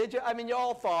going to do, did you? I mean, you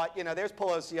all thought, there's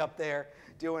Pelosi up there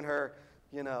doing her,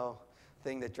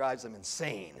 thing that drives them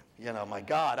insane. My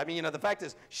God. I mean, the fact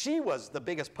is, she was the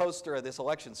biggest poster of this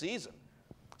election season.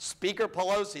 Speaker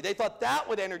Pelosi. They thought that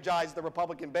would energize the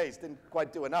Republican base. Didn't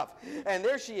quite do enough. And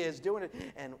there she is doing it.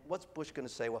 And what's Bush going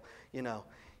to say? Well, you know,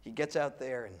 he gets out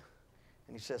there and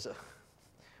he says,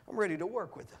 I'm ready to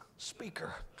work with the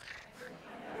Speaker.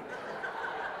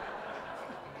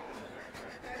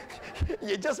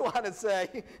 You just want to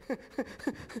say,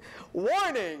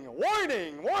 warning,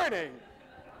 warning, warning.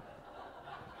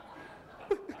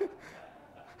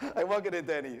 I won't get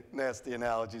into any nasty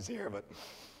analogies here, but.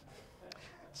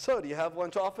 So, do you have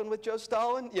lunch often with Joe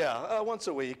Stalin? Yeah, once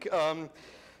a week.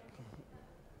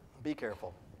 Be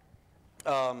careful.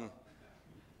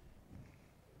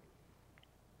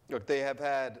 Look, they have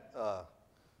had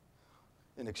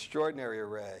an extraordinary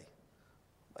array,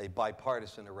 a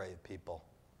bipartisan array of people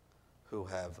who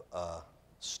have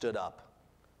stood up,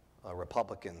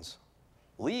 Republicans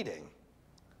leading,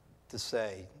 to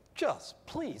say, just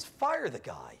please fire the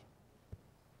guy.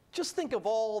 Just think of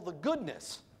all the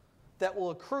goodness that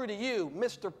will accrue to you,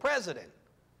 Mr. President.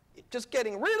 Just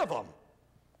getting rid of him.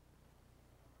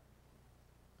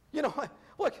 You know,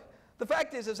 look, the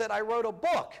fact is that I wrote a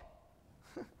book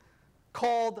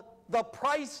called The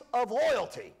Price of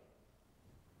Loyalty.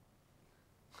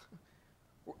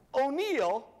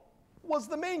 O'Neill was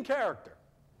the main character.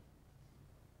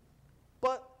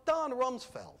 But Don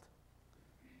Rumsfeld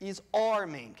is our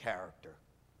main character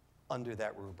under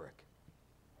that rubric.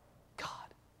 God.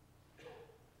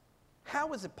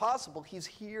 How is it possible he's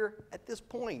here at this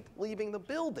point, leaving the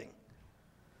building?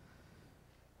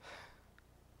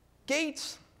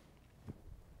 Gates,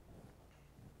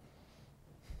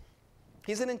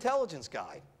 he's an intelligence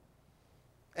guy.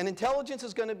 And intelligence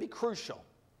is going to be crucial.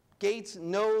 Gates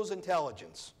knows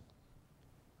intelligence.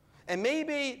 And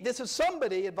maybe this is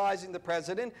somebody advising the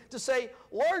president to say,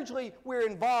 largely we're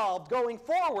involved going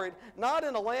forward, not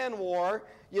in a land war,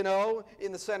 you know,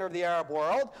 in the center of the Arab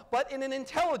world, but in an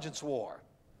intelligence war.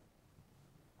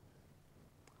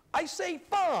 I say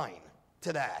fine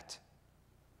to that.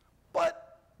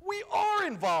 But we are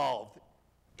involved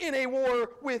in a war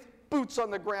with boots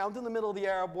on the ground in the middle of the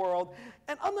Arab world,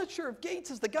 and I'm not sure if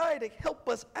Gates is the guy to help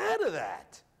us out of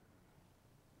that.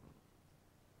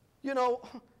 You know,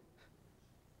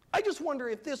 I just wonder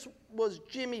if this was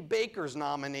Jimmy Baker's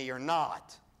nominee or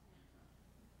not.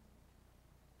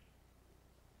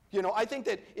 You know, I think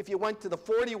that if you went to the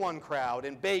 41 crowd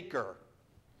and Baker,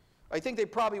 I think they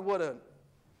probably would have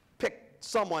picked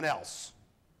someone else.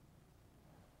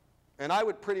 And I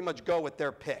would pretty much go with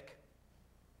their pick.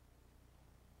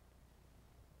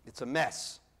 It's a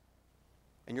mess.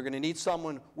 And you're going to need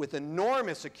someone with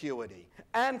enormous acuity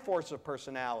and force of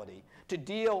personality to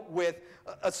deal with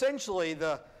essentially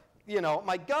the, you know,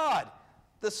 my God,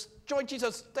 the Joint Chiefs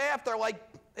of Staff, they're like,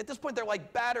 at this point, they're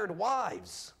like battered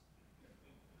wives.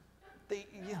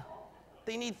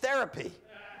 They need therapy.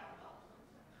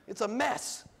 It's a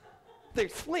mess. They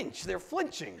flinch. They're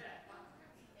flinching.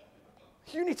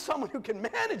 You need someone who can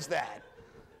manage that.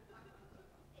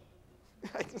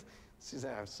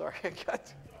 Suzanne, I'm sorry. I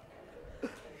got you.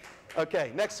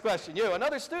 Okay, next question. You,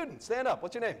 another student. Stand up.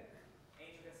 What's your name?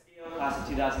 Angel Castillo, class of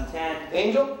 2010.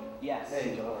 Angel? Yes.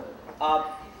 Angel.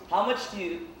 How much do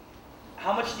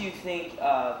you think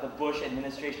the Bush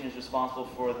administration is responsible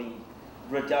for the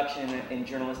reduction in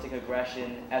journalistic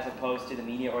aggression as opposed to the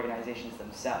media organizations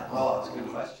themselves? Oh, that's a good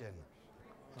question.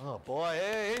 Oh boy,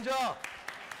 hey, Angel.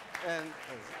 And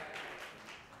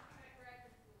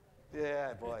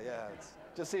yeah, boy, yeah.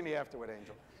 Just see me afterward,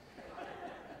 Angel.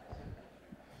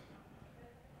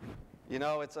 You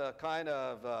know, it's a kind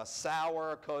of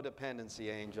sour codependency,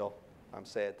 Angel, I'm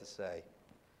sad to say.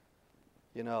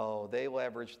 You know, they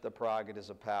leveraged the prerogatives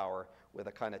of power with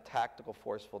a kind of tactical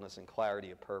forcefulness and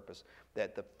clarity of purpose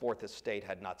that the Fourth Estate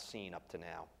had not seen up to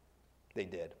now. They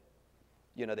did.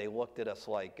 You know, they looked at us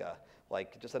like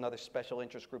just another special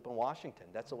interest group in Washington.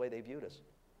 That's the way they viewed us.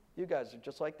 You guys are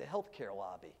just like the healthcare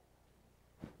lobby.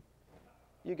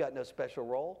 You got no special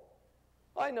role.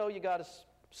 I know you got a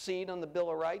seat on the Bill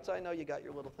of Rights. I know you got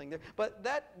your little thing there. But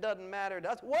that doesn't matter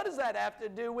to us. What does that have to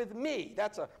do with me?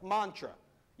 That's a mantra.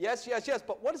 Yes, yes, yes,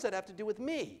 but what does that have to do with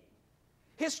me?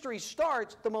 History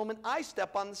starts the moment I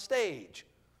step on the stage.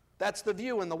 That's the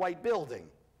view in the white building.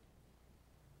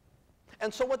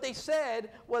 And so what they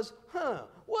said was,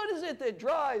 what is it that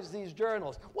drives these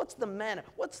journals? What's the manner?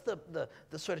 What's the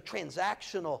sort of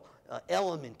transactional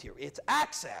element here? It's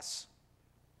access.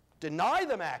 Deny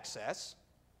them access,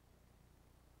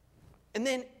 and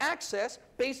then access,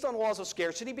 based on laws of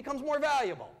scarcity, becomes more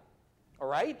valuable. All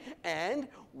right? And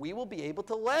we will be able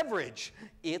to leverage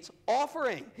its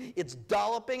offering, its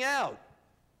dolloping out.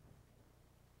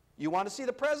 You want to see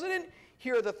the president?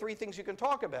 Here are the three things you can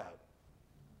talk about.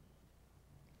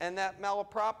 And that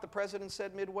malaprop, the president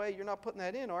said midway, you're not putting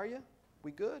that in, are you?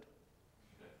 We good?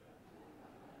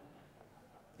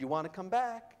 You want to come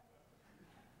back?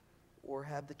 Or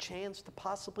have the chance to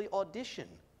possibly audition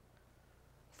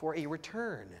for a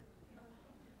return?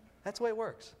 That's the way it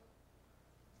works.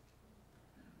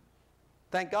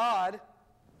 Thank God,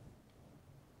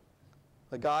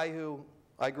 the guy who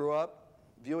I grew up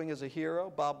viewing as a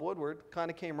hero, Bob Woodward, kind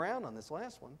of came around on this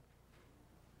last one.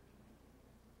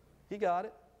 He got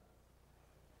it.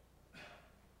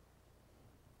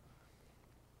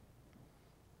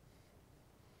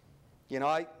 You know,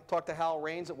 I talked to Hal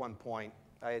Raines at one point.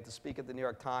 I had to speak at the New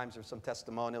York Times. There was some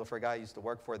testimonial for a guy I used to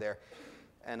work for there.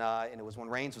 And it was when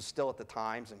Raines was still at the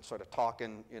Times and sort of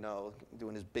talking, you know,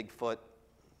 doing his Bigfoot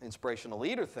inspirational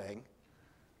leader thing.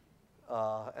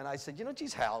 And I said, you know,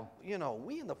 geez, Hal, you know,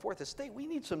 we in the Fourth Estate, we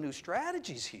need some new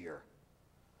strategies here.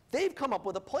 They've come up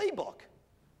with a playbook.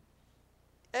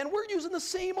 And we're using the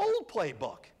same old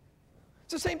playbook.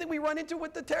 It's the same thing we run into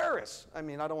with the terrorists. I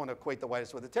mean, I don't want to equate the White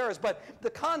House with the terrorists, but the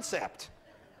concept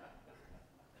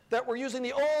that we're using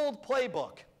the old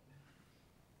playbook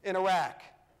in Iraq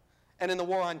and in the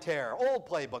war on terror. Old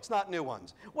playbooks, not new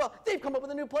ones. Well, they've come up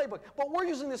with a new playbook, but we're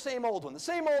using the same old one. The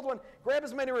same old one, grab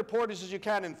as many reporters as you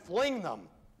can and fling them.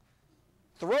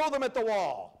 Throw them at the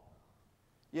wall.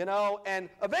 You know, and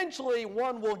eventually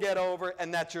one will get over,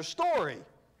 and that's your story.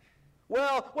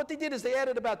 Well, what they did is they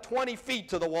added about 20 feet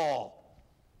to the wall.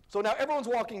 So now everyone's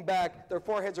walking back, their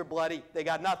foreheads are bloody, they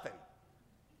got nothing.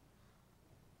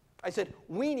 I said,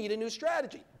 we need a new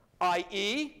strategy,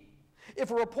 i.e.,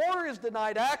 if a reporter is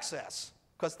denied access,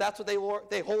 because that's what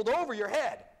they hold over your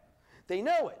head, they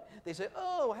know it. They say,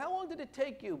 oh, how long did it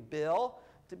take you, Bill,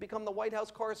 to become the White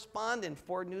House correspondent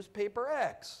for newspaper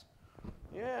X?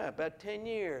 Yeah, about 10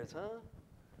 years, huh?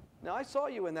 Now, I saw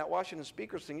you in that Washington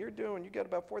Speakers thing. You got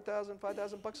about $4,000,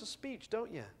 $5,000 a speech,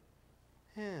 don't you?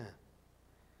 Yeah.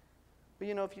 But,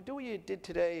 you know, if you do what you did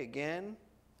today again,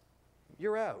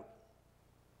 you're out.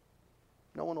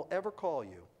 No one will ever call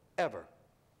you, ever.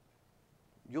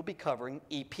 You'll be covering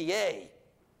EPA.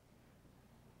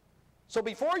 So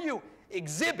before you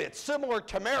exhibit similar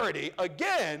temerity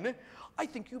again, I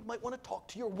think you might want to talk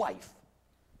to your wife.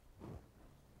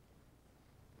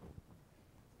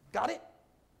 Got it?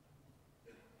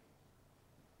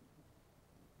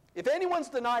 If anyone's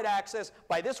denied access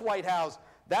by this White House,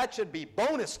 that should be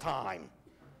bonus time.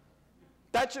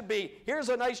 That should be, here's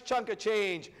a nice chunk of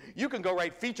change. You can go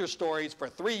write feature stories for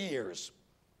 3 years.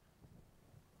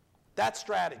 That's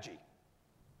strategy.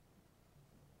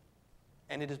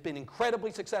 And it has been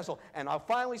incredibly successful. And I'll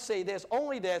finally say this,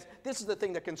 only this. This is the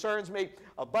thing that concerns me.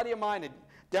 A buddy of mine, a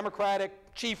Democratic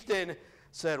chieftain,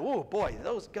 said, oh boy,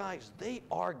 those guys, they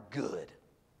are good.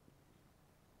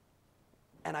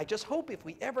 And I just hope if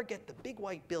we ever get the big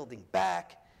white building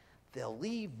back, they'll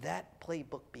leave that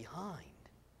playbook behind.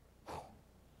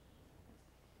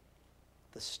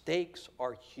 The stakes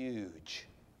are huge.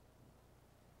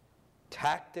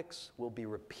 Tactics will be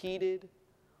repeated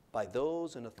by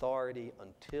those in authority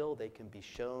until they can be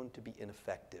shown to be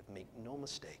ineffective. Make no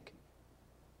mistake.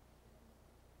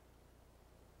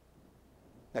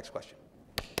 Next question.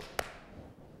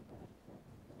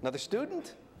 Another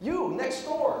student? You, next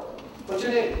door. What's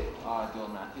your name?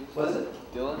 Dylan Matthews. What is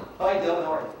it? Dylan? Hi, Dylan.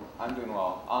 How are you? I'm doing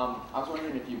well. I was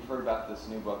wondering if you've heard about this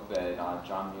new book that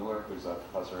John Mueller, who's a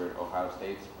professor at Ohio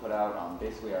State, put out,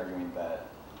 basically arguing that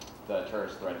the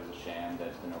terrorist threat is a sham, that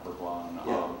it's been overblown.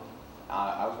 Yeah.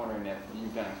 I was wondering if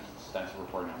you've done extensive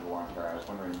reporting on the war on terror. I was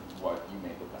wondering what you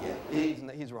make of that.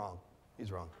 Yeah, he's wrong.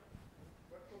 He's wrong.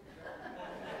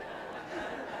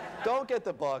 Don't get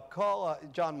the book. Call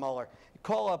John Mueller.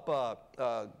 Call up,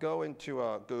 go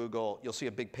into Google. You'll see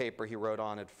a big paper he wrote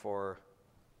on it for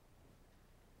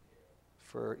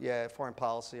foreign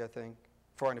policy, I think.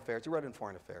 Foreign affairs. He wrote it in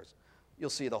foreign affairs. You'll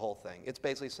see the whole thing. It's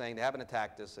basically saying they haven't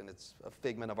attacked us and it's a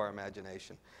figment of our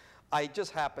imagination. I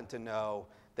just happen to know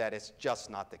that it's just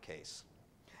not the case.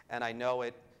 And I know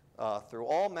it through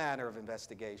all manner of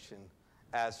investigation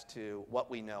as to what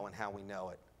we know and how we know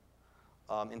it.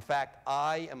 In fact,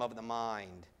 I am of the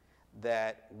mind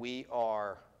that we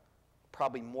are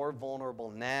probably more vulnerable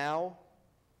now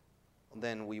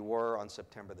than we were on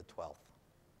September the 12th.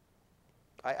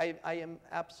 I am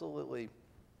absolutely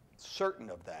certain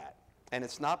of that. And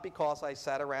it's not because I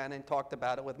sat around and talked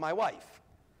about it with my wife.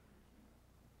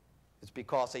 It's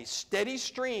because a steady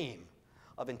stream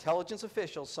of intelligence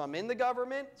officials, some in the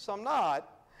government, some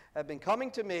not, have been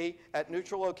coming to me at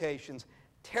neutral locations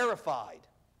terrified.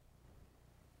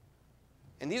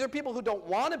 And these are people who don't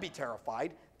want to be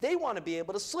terrified. They want to be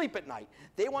able to sleep at night.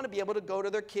 They want to be able to go to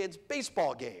their kids'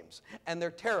 baseball games, and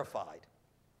they're terrified.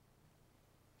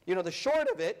 You know, the short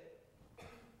of it,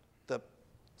 the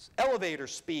elevator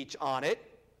speech on it,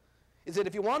 is that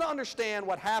if you want to understand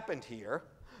what happened here,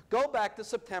 go back to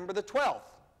September the 12th.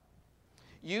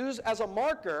 Use as a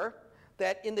marker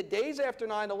that in the days after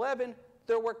 9/11,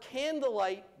 there were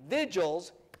candlelight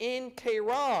vigils in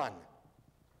Tehran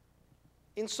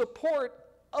in support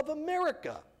of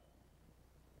America,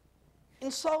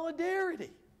 in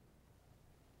solidarity.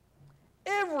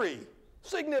 Every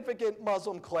significant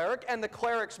Muslim cleric, and the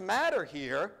clerics matter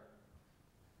here,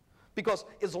 because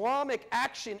Islamic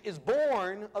action is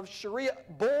born of Sharia,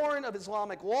 born of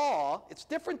Islamic law. It's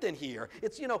different than here.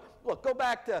 It's, look, go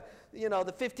back to,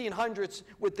 the 1500s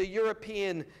with the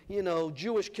European,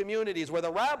 Jewish communities where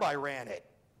the rabbi ran it.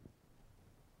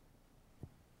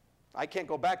 I can't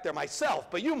go back there myself,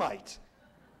 but you might.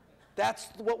 That's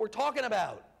what we're talking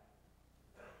about.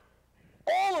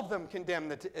 All of them condemned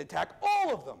the attack,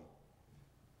 all of them.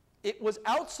 It was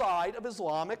outside of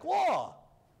Islamic law.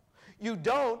 You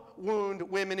don't wound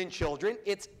women and children.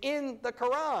 It's in the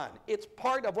Quran. It's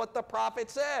part of what the Prophet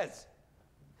says.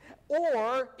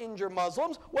 Or injure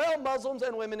Muslims. Well, Muslims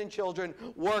and women and children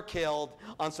were killed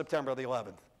on September the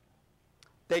 11th.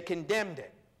 They condemned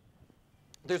it.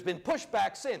 There's been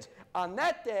pushback since. On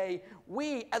that day,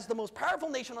 we, as the most powerful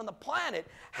nation on the planet,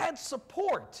 had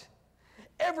support.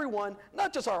 Everyone,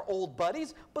 not just our old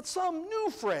buddies, but some new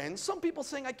friends, some people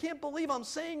saying, I can't believe I'm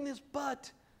saying this,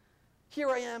 but here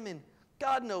I am in,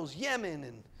 God knows, Yemen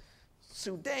and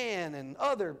Sudan and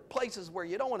other places where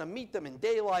you don't want to meet them in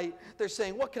daylight. They're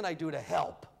saying, what can I do to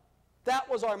help? That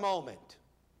was our moment.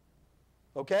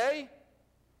 Okay?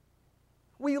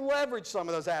 We leveraged some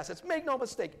of those assets. Make no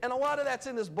mistake. And a lot of that's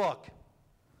in this book.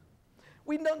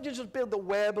 We don't just build the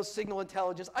web of signal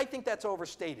intelligence. I think that's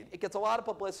overstated. It gets a lot of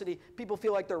publicity. People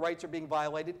feel like their rights are being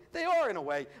violated. They are in a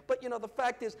way. But the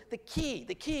fact is, the key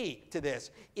to this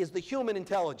is the human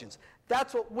intelligence.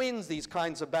 That's what wins these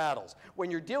kinds of battles. When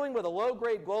you're dealing with a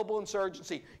low-grade global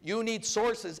insurgency, you need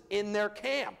sources in their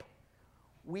camp.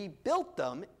 We built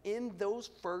them in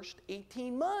those first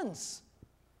 18 months.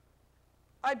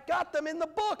 I've got them in the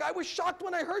book. I was shocked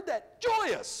when I heard that.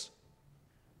 Joyous.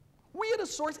 We had a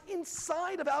source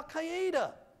inside of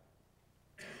Al-Qaeda.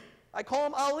 I call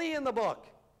him Ali in the book.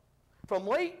 From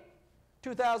late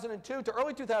 2002 to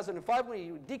early 2005, when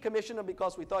we decommissioned him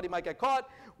because we thought he might get caught,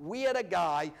 we had a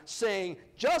guy saying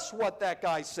just what that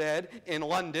guy said in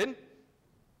London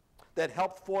that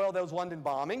helped foil those London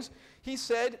bombings. He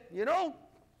said,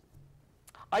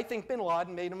 I think bin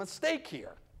Laden made a mistake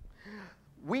here.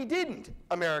 We didn't,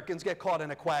 Americans, get caught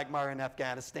in a quagmire in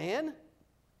Afghanistan,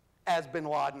 as bin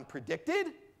Laden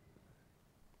predicted.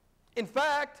 In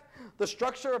fact, the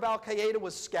structure of Al-Qaeda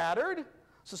was scattered,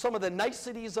 so some of the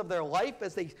niceties of their life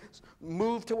as they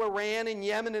moved to Iran and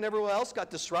Yemen and everywhere else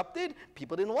got disrupted.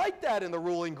 People didn't like that in the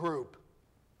ruling group.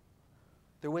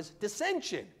 There was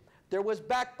dissension. There was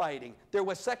backbiting. There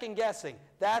was second-guessing.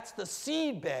 That's the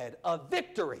seedbed of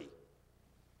victory.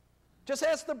 Just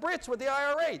ask the Brits with the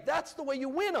IRA. That's the way you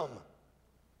win them.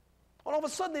 All of a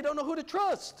sudden, they don't know who to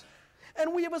trust.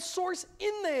 And we have a source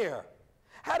in there.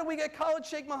 How do we get Khalid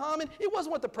Sheikh Mohammed? It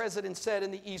wasn't what the president said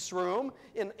in the East Room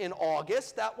in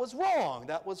August. That was wrong.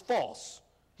 That was false.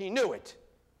 He knew it.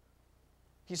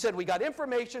 He said, we got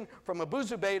information from Abu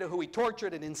Zubaydah, who he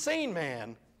tortured, an insane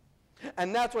man,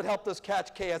 and that's what helped us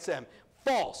catch KSM.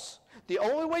 False. The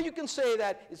only way you can say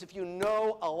that is if you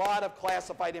know a lot of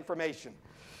classified information.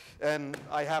 And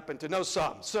I happen to know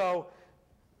some. So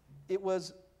it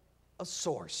was a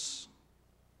source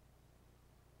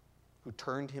who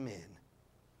turned him in.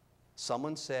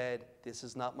 Someone said, this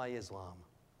is not my Islam.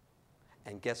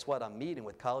 And guess what? I'm meeting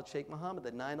with Khalid Sheikh Mohammed,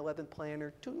 the 9/11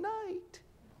 planner, tonight.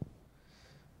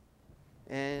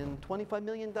 And $25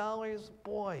 million,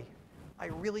 boy, I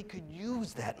really could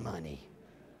use that money.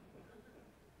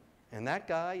 And that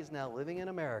guy is now living in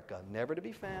America, never to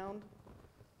be found,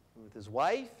 with his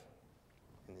wife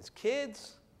and his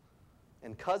kids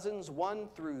and cousins, 1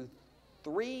 through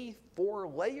 3, 4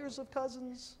 layers of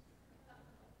cousins.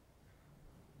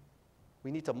 We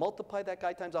need to multiply that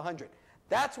guy times 100.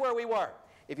 That's where we were.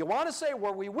 If you want to say,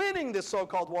 were we winning this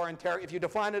so-called war on terror, if you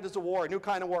define it as a war, a new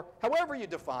kind of war, however you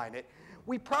define it,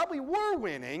 we probably were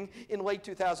winning in late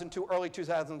 2002, early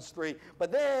 2003.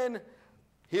 But then,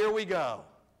 here we go.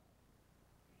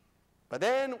 But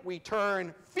then we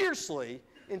turn fiercely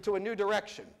into a new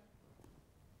direction.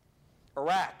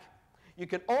 Iraq. You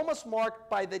can almost mark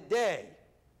by the day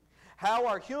how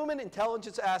our human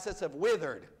intelligence assets have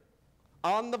withered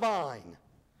on the vine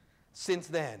since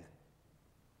then.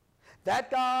 That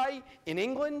guy in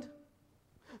England,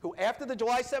 who after the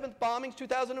July 7th bombings,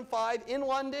 2005, in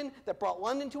London, that brought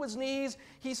London to its knees,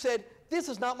 he said, this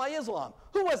is not my Islam.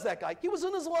 Who was that guy? He was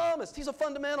an Islamist. He's a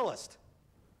fundamentalist.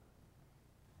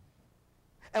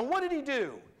 And what did he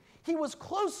do? He was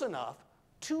close enough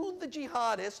to the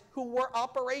jihadists who were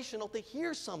operational to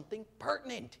hear something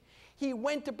pertinent. He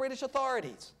went to British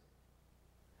authorities.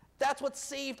 That's what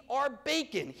saved our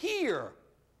bacon here.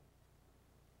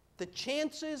 The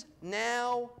chances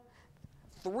now,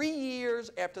 3 years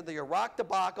after the Iraq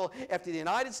debacle, after the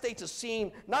United States is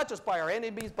seen not just by our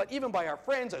enemies, but even by our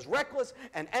friends as reckless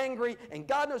and angry, and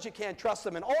God knows you can't trust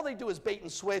them, and all they do is bait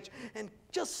and switch, and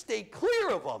just stay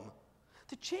clear of them.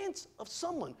 The chance of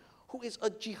someone who is a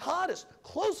jihadist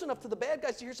close enough to the bad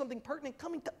guys to hear something pertinent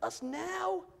coming to us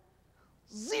now,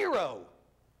 0.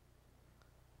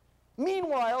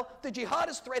 Meanwhile, the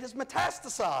jihadist threat has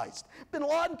metastasized. Bin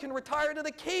Laden can retire to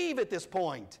the cave at this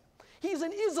point. He's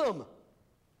an ism.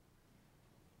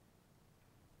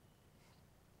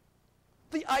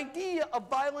 The idea of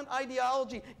violent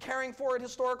ideology carrying forward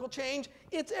historical change,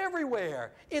 it's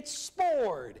everywhere. It's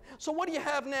spored. So what do you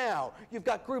have now? You've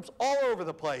got groups all over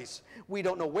the place. We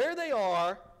don't know where they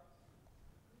are.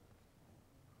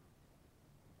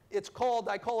 It's called,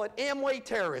 I call it Amway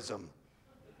terrorism.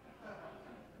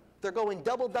 They're going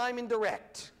double diamond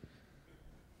direct.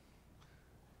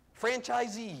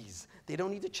 Franchisees, they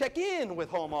don't need to check in with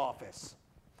Home Office.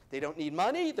 They don't need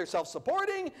money, they're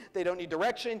self-supporting, they don't need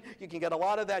direction. You can get a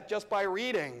lot of that just by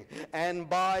reading and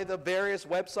by the various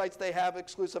websites they have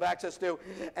exclusive access to.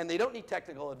 And they don't need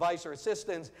technical advice or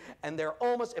assistance, and they're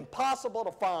almost impossible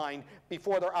to find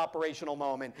before their operational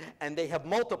moment, and they have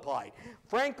multiplied.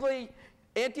 Frankly,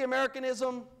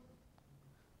 anti-Americanism,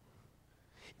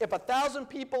 if 1,000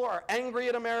 people are angry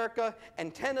at America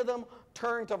and 10 of them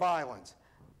turn to violence,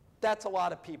 that's a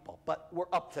lot of people, but we're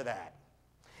up to that.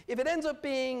 If it ends up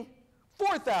being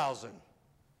 4,000,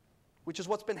 which is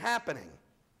what's been happening,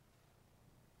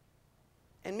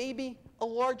 and maybe a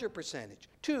larger percentage,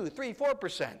 2, 3,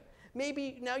 4%,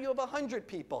 maybe now you have 100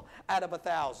 people out of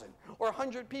 1,000, or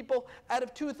 100 people out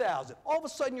of 2,000. All of a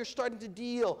sudden you're starting to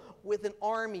deal with an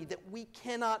army that we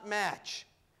cannot match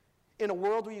in a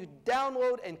world where you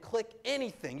download and click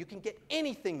anything. You can get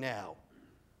anything now.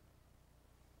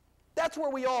 That's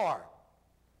where we are.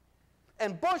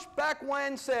 And Bush back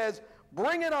when says,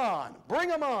 bring it on, bring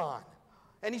them on.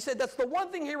 And he said that's the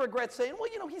one thing he regrets saying.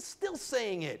 Well, you know, he's still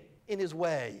saying it in his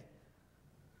way.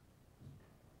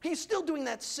 He's still doing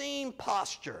that same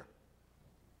posture.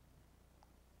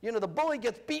 You know, the bully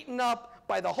gets beaten up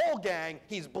by the whole gang.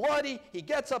 He's bloody. He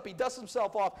gets up. He dusts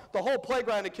himself off. The whole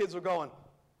playground of kids are going,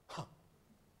 huh.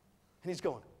 And he's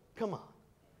going, come on.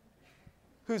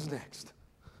 Who's next?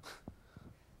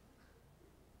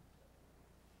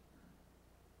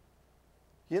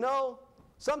 You know,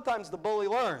 sometimes the bully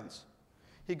learns.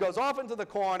 He goes off into the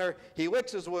corner, he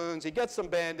licks his wounds, he gets some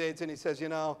Band-Aids, and he says, you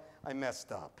know, I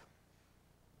messed up.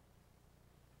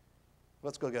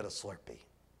 Let's go get a Slurpee.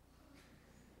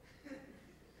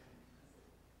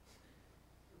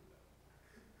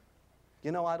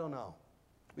 You know, I don't know.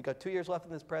 We got 2 years left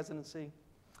in this presidency.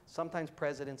 Sometimes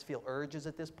presidents feel urges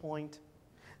at this point.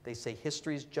 They say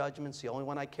history's judgment's the only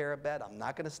one I care about. I'm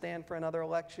not going to stand for another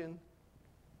election.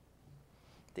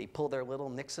 They pull their little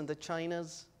Nixon to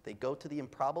Chinas. They go to the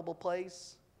improbable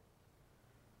place.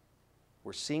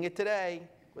 We're seeing it today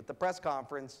with the press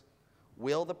conference.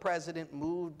 Will the president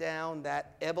move down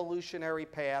that evolutionary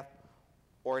path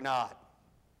or not?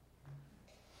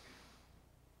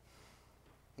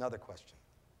 Another question.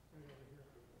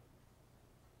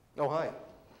 Oh, hi.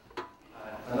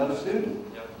 Another student?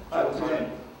 Yep. Hi, what's your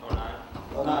name? 09.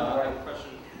 Oh, no, all right.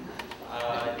 Question.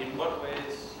 In what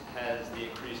ways has the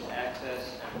increased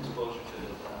access and exposure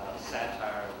to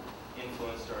satire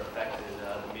influenced or affected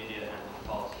the media and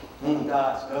policy?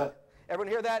 That's good. Everyone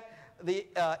hear that? The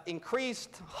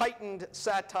increased, heightened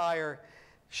satire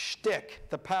shtick,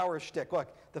 the power shtick. Look,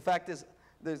 the fact is,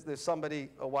 there's somebody,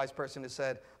 a wise person, who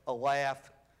said, a laugh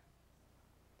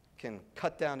can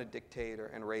cut down a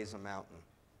dictator and raise a mountain.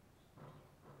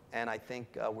 And I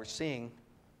think we're seeing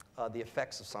the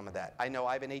effects of some of that. I know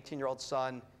I have an 18-year-old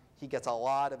son. He gets a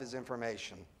lot of his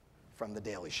information from The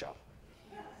Daily Show.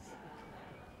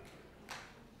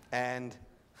 And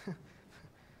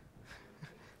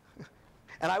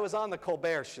I was on the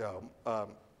Colbert Show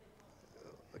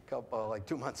like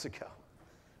 2 months ago.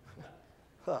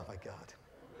 Oh, my God.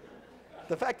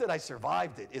 The fact that I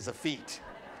survived it is a feat.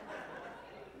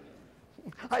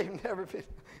 I've never been...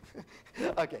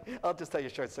 Okay, I'll just tell you a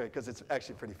short story because it's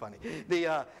actually pretty funny.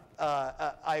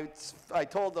 I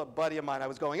told a buddy of mine I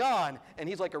was going on, and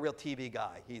he's like a real TV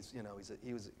guy. He's, you know,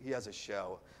 he has a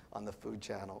show on the Food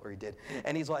Channel, or he did.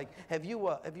 And he's like, have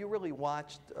you really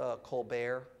watched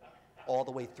Colbert? all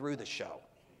the way through the show.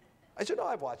 I said, oh,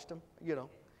 I've watched him, you know.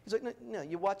 He's like, no,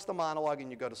 you watch the monologue and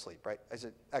you go to sleep, right? I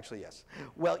said, actually, yes.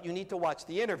 Well, you need to watch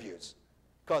the interviews,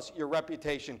 because your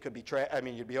reputation could be,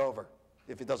 you'd be over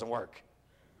if it doesn't work.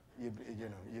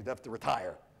 You'd have to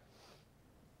retire.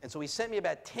 And so he sent me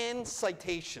about 10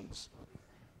 citations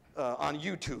on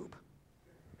YouTube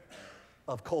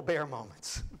of Colbert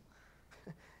moments.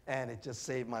 And it just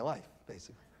saved my life,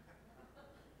 basically.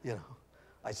 You know,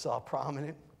 I saw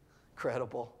prominent,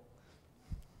 credible,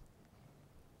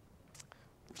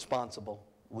 responsible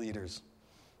leaders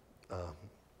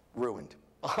ruined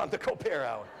on the Colbert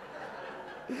Hour.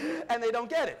 And they don't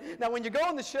get it. Now, when you go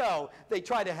on the show, they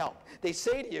try to help. They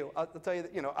say to you, I'll tell you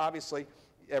that, you know, obviously,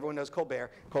 everyone knows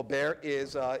Colbert. Colbert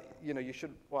is, you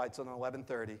should, well, it's on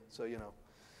 11:30, so, you know,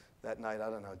 that night, I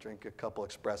don't know, drink a couple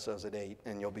espressos at 8,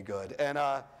 and you'll be good.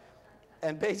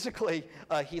 And basically,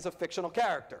 he's a fictional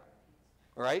character,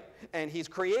 right? And he's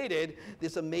created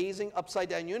this amazing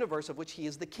upside-down universe of which he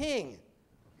is the king.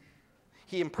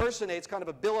 He impersonates kind of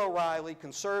a Bill O'Reilly,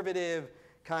 conservative,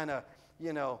 kind of,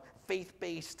 you know,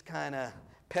 faith-based, kind of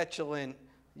petulant,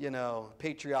 you know,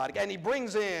 patriotic. And he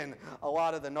brings in a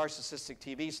lot of the narcissistic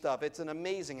TV stuff. It's an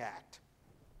amazing act.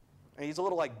 And he's a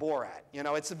little like Borat. You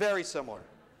know, it's very similar.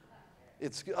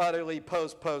 It's utterly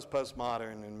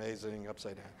postmodern, amazing,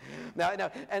 upside down. Now,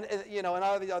 and you know, and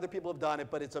other people have done it,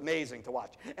 but it's amazing to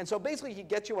watch. And so basically, he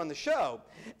gets you on the show,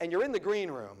 and you're in the green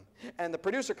room, and the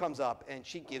producer comes up, and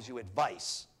she gives you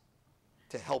advice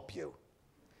to help you.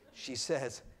 She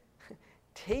says,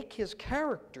 take his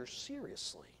character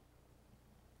seriously,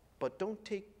 but don't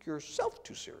take yourself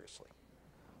too seriously.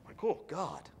 I'm like, oh,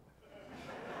 God.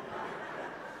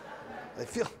 I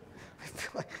feel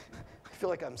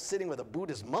like I'm sitting with a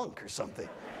Buddhist monk or something.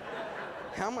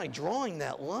 How am I drawing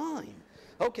that line?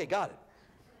 Okay, got it.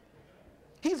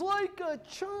 He's like a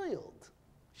child,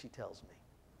 she tells me.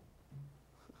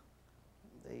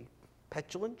 A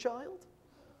petulant child,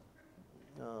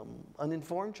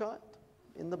 uninformed child,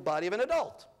 in the body of an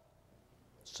adult.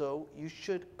 So you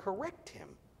should correct him.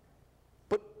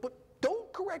 But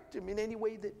don't correct him in any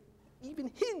way that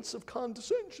even hints of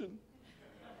condescension.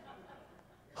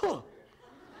 Huh.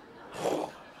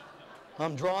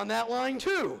 I'm drawing that line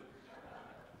too.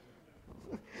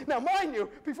 Now, mind you,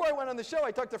 before I went on the show,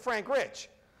 I talked to Frank Rich,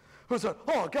 who said,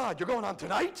 oh, God, you're going on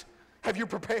tonight? Have you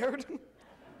prepared?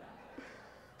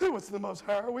 It was the most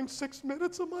harrowing 6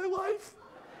 minutes of my life.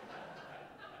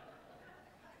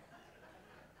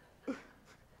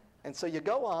 And so you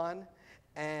go on,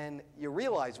 and you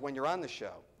realize when you're on the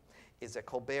show is that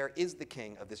Colbert is the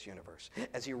king of this universe.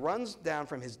 As he runs down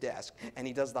from his desk and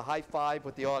he does the high five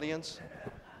with the audience,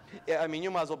 I mean, you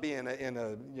might as well be in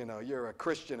a you know, you're a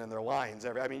Christian and there are lions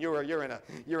everywhere. I mean,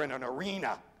 you're in an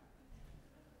arena.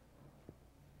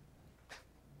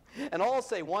 And I'll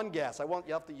say one guest.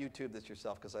 You have to YouTube this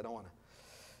yourself because I don't want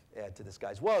to add to this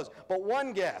guy's woes. But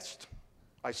one guest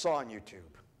I saw on YouTube.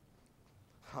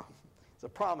 He's a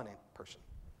prominent person.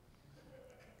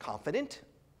 Confident.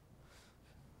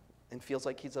 And feels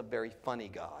like he's a very funny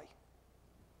guy.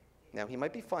 Now, he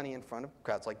might be funny in front of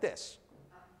crowds like this.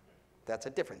 That's a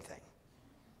different thing.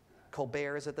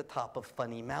 Colbert is at the top of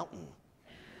Funny Mountain.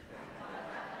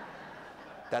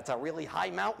 That's a really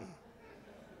high mountain.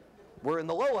 We're in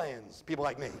the lowlands, people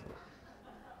like me.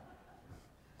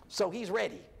 So he's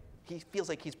ready. He feels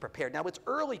like he's prepared. Now, it's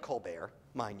early Colbert,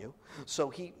 mind you, so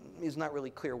he is not really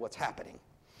clear what's happening.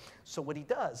 So what he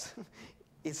does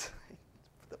is,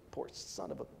 the poor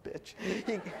son of a bitch,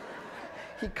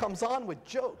 he comes on with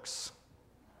jokes.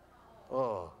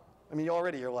 Oh, I mean,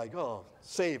 already you're like, oh,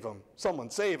 save him. Someone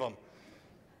save him.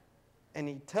 And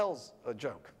he tells a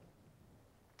joke.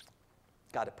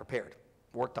 Got it prepared.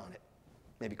 Worked on it.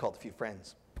 Maybe called a few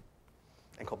friends.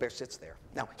 And Colbert sits there.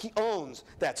 Now, he owns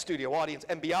that studio audience,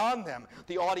 and beyond them,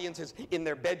 the audience is in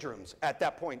their bedrooms at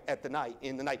that point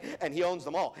in the night, and he owns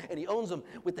them all. And he owns them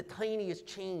with the tiniest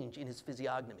change in his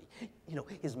physiognomy. You know,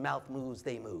 his mouth moves,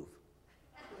 they move.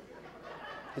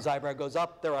 His eyebrow goes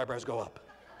up, their eyebrows go up.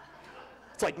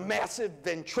 It's like massive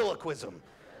ventriloquism.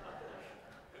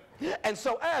 And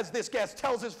so as this guest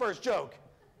tells his first joke,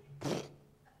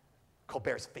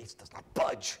 Colbert's face does not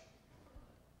budge.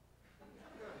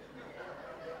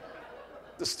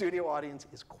 The studio audience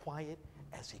is quiet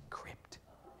as a crypt.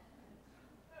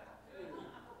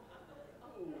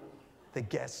 The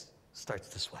guest starts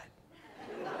to sweat.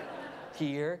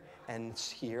 Here and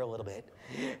here a little bit.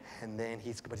 And then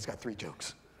he's got 3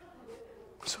 jokes.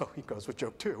 So he goes with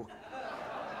joke 2.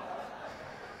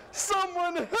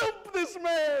 Someone help this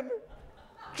man!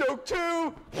 Joke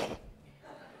 2.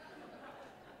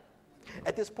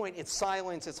 At this point, it's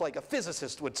silence. It's like a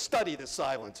physicist would study the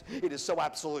silence. It is so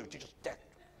absolute. You just...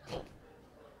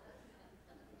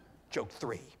 Joke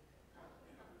 3.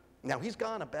 Now, he's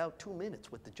gone about 2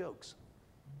 minutes with the jokes,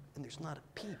 and there's not a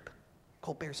peep.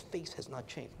 Colbert's face has not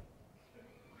changed.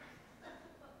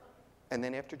 And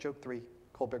then after joke 3,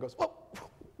 Colbert goes, oh,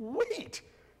 wait,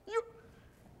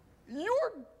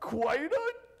 you're quite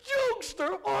a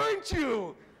jokester, aren't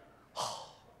you?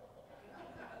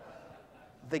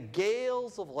 The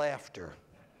gales of laughter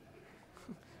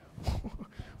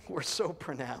were so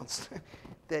pronounced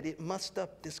that it mussed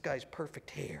up this guy's perfect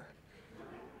hair.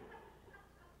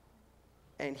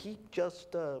 And he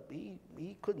just,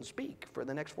 he couldn't speak for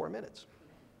the next 4 minutes.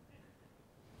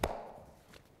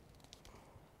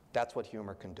 That's what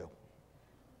humor can do.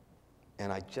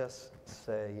 And I just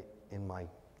say in my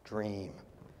dream,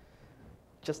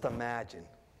 just imagine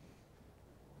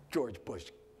George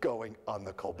Bush going on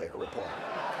the Colbert Report.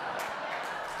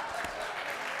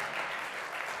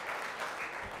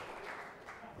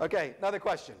 Okay, another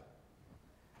question.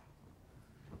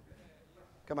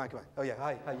 Come on, come on. Oh yeah,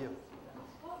 hi you.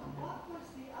 What was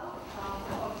the outcome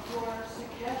of your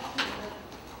suggestion that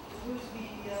Newsby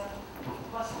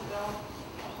must develop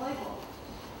a playbook?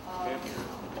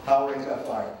 Powerade got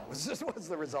fired. What's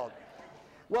the result?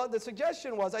 Well, the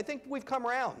suggestion was, I think we've come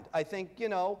around. I think, you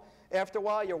know, after a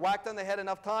while, you're whacked on the head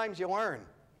enough times, you learn.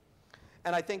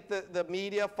 And I think the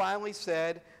media finally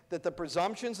said that the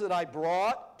presumptions that I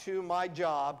brought to my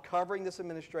job covering this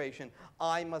administration,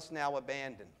 I must now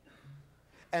abandon.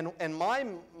 And my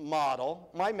model,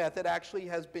 my method, actually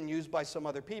has been used by some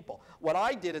other people. What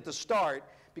I did at the start,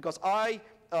 because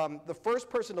the first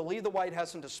person to leave the White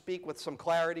House and to speak with some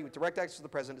clarity, with direct access to the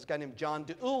president, is a guy named John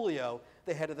DiIulio,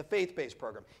 the head of the faith-based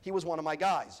program. He was one of my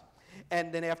guys.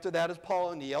 And then after that is Paul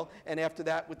O'Neill, and after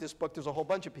that with this book there's a whole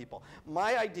bunch of people.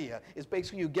 My idea is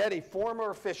basically you get a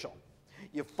former official,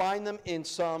 you find them in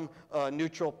some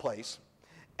neutral place,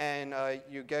 and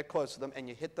you get close to them and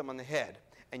you hit them on the head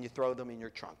and you throw them in your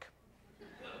trunk.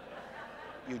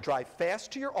 You drive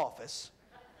fast to your office,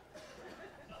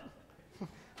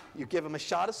 you give them a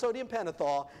shot of sodium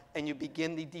pentothal, and you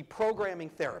begin the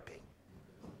deprogramming therapy.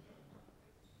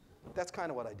 That's kind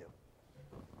of what I do.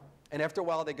 And after a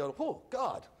while, they go, oh,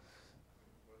 God.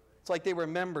 It's like they were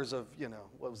members of, you know,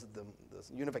 what was it, the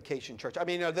Unification Church. I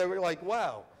mean, they were like,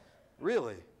 wow,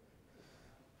 really?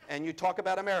 And you talk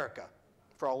about America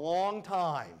for a long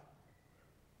time.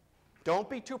 Don't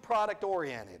be too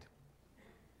product-oriented.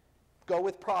 Go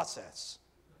with process.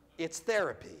 It's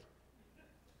therapy.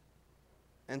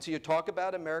 And so you talk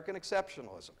about American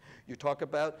exceptionalism. You talk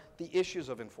about the issues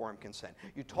of informed consent.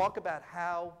 You talk about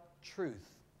how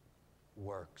truth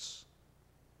works.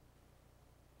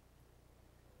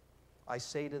 I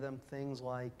say to them things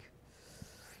like,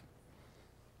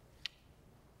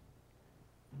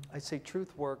 I say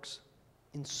truth works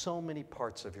in so many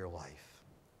parts of your life.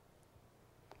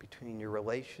 Between your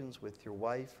relations with your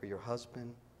wife or your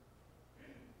husband,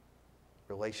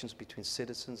 relations between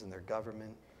citizens and their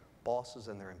government, bosses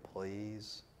and their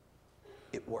employees.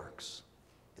 It works.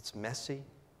 It's messy.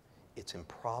 It's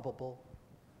improbable.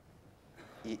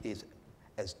 It is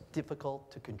as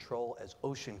difficult to control as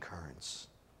ocean currents.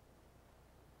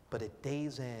 But at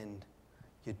day's end,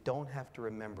 you don't have to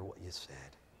remember what you said.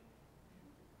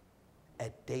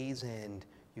 At day's end,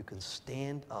 you can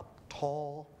stand up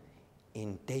tall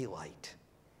in daylight.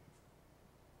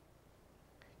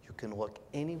 You can look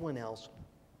anyone else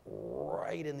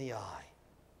right in the eye.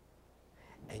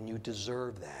 And you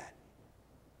deserve that.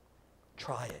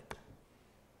 Try it.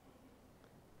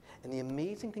 And the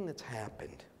amazing thing that's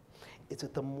happened is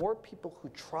that the more people who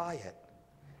try it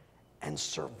and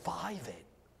survive it,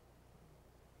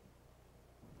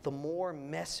 the more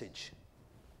message,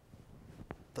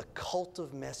 the cult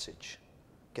of message,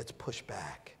 gets pushed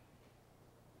back.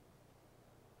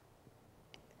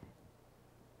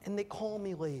 And they call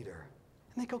me later,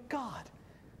 and they go, God,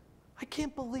 I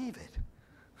can't believe it.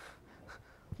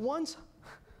 Once,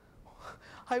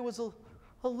 I was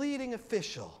a leading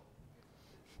official,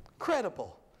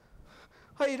 credible.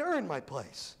 I had earned my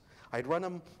place. I'd run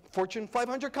a Fortune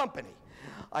 500 company.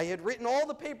 I had written all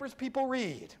the papers people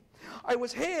read. I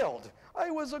was hailed.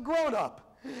 I was a grown-up.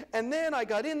 And then I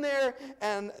got in there,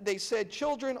 and they said,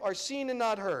 children are seen and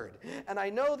not heard. And I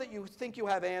know that you think you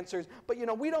have answers, but you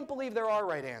know, we don't believe there are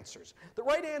right answers. The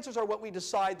right answers are what we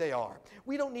decide they are.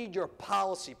 We don't need your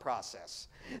policy process.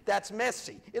 That's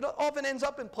messy. It often ends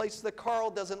up in places that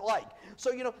Carl doesn't like.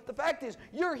 So, you know, the fact is,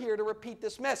 you're here to repeat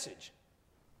this message.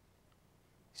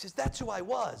 He says, that's who I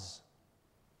was.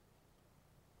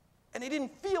 And I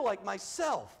didn't feel like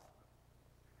myself.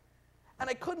 and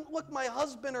I couldn't look my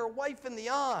husband or wife in the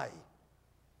eye.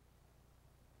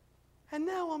 And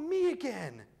now I'm me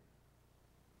again.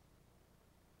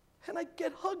 And I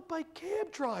get hugged by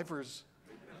cab drivers.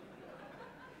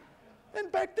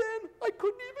 And back then, I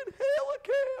couldn't even hail a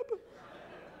cab.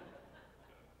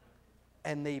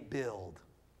 And they build.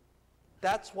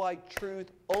 That's why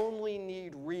truth only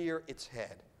need rear its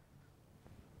head.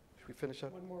 Should we finish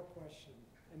up? One more question.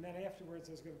 And then afterwards,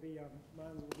 there's going to be,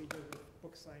 Mons will be doing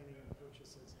book signing and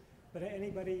purchases. But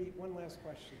anybody, one last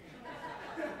question.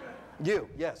 You,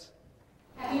 yes.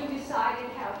 Have you decided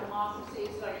how democracy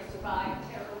is going to survive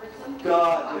terrorism?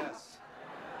 God, yes.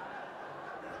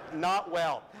 Not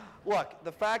well. Look,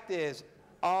 the fact is,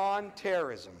 on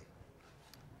terrorism,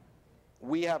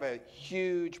 we have a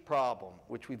huge problem,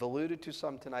 which we've alluded to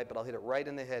some tonight, but I'll hit it right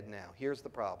in the head now. Here's the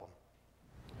problem.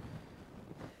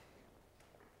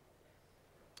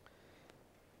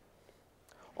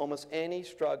 Almost any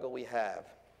struggle we have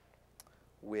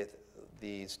with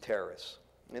these terrorists,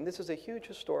 and this is a huge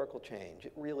historical change,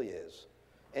 it really is.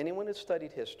 Anyone who's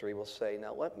studied history will say,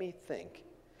 now let me think.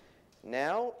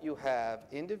 Now you have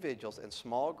individuals and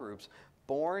small groups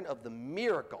born of the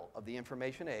miracle of the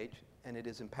information age, and it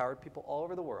has empowered people all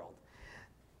over the world.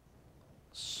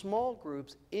 Small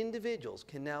groups, individuals,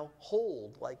 can now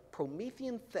hold, like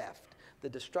Promethean theft, the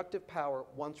destructive power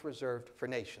once reserved for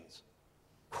nations.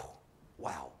 Whew.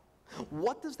 Wow.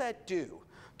 What does that do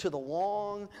to the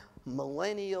long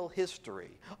millennial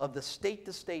history of the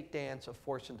state-to-state dance of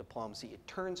force and diplomacy? It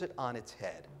turns it on its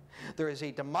head. There is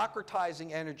a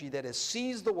democratizing energy that has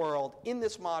seized the world in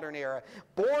this modern era,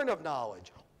 born of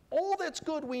knowledge. All that's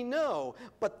good we know,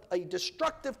 but a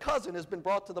destructive cousin has been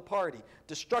brought to the party,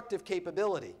 destructive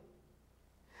capability.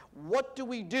 What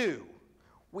do?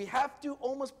 We have to,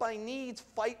 almost by needs,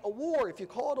 fight a war, if you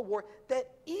call it a war, that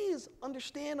is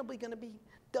understandably going to be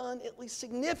done at least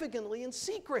significantly in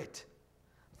secret.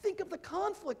 Think of the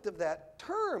conflict of that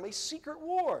term, a secret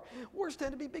war. Wars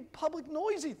tend to be big, public,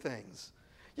 noisy things.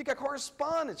 You got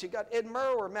correspondence. You got Ed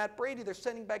Murrow or Matt Brady. They're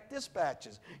sending back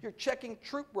dispatches. You're checking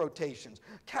troop rotations,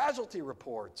 casualty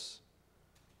reports.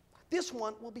 This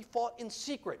one will be fought in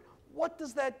secret. What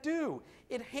does that do?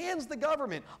 It hands the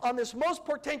government, on this most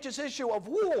portentous issue of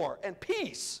war and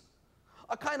peace,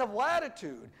 a kind of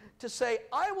latitude to say,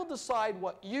 I will decide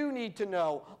what you need to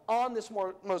know on this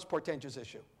most portentous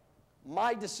issue.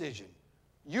 My decision.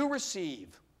 You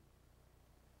receive.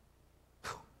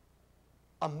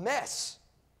 A mess.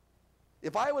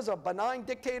 If I was a benign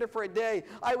dictator for a day,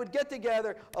 I would get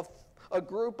together a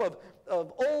group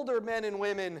of older men and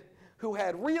women who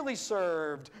had really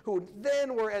served, who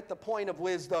then were at the point of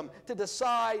wisdom to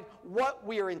decide what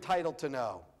we are entitled to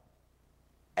know,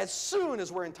 as soon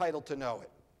as we're entitled to know it.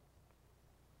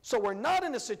 So we're not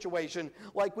in a situation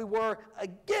like we were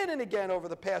again and again over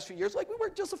the past few years, like we were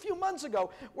just a few months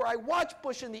ago, where I watched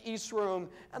Bush in the East Room,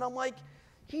 and I'm like,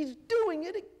 he's doing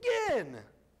it again,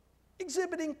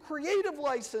 exhibiting creative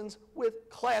license with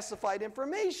classified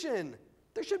information.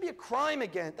 There should be a crime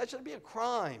again. That should be a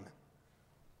crime.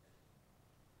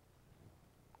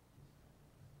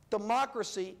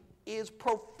 Democracy is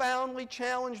profoundly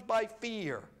challenged by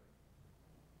fear.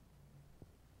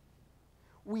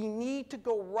 We need to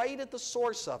go right at the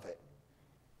source of it.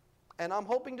 And I'm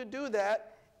hoping to do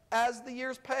that as the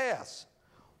years pass.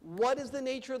 What is the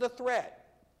nature of the threat?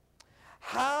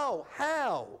 How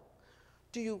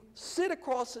do you sit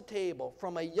across the table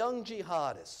from a young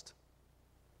jihadist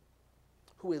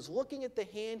who is looking at the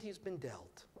hand he's been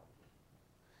dealt,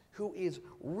 who is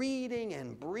reading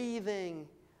and breathing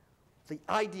the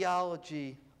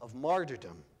ideology of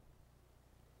martyrdom,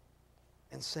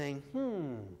 and saying,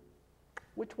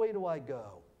 which way do I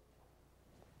go?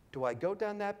 Do I go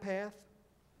down that path?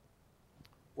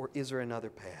 Or is there another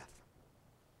path?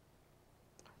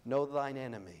 Know thine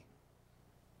enemy.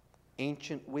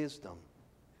 Ancient wisdom.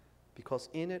 Because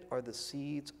in it are the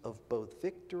seeds of both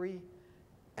victory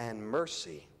and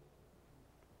mercy.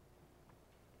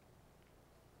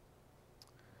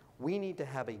 We need to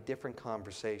have a different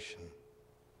conversation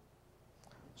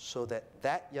so that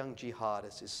that young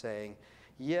jihadist is saying,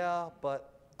 yeah,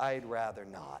 but I'd rather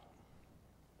not.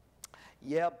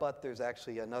 Yeah, but there's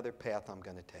actually another path I'm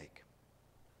going to take.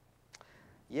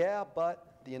 Yeah,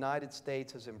 but the United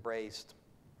States has embraced,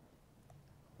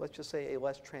 let's just say, a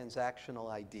less transactional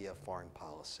idea of foreign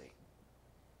policy.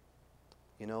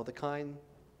 You know, the kind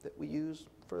that we use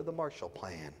for the Marshall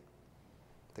Plan,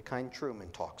 the kind Truman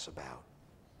talks about.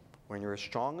 When you're as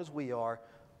strong as we are,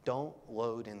 don't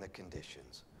load in the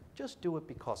conditions. Just do it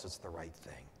because it's the right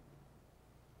thing.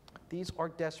 These are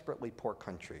desperately poor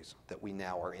countries that we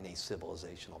now are in a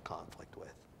civilizational conflict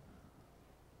with.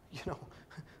 You know,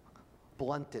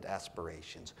 blunted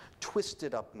aspirations,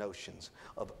 twisted up notions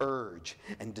of urge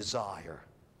and desire.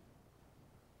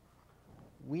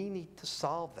 We need to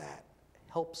solve that,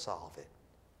 help solve it,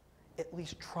 at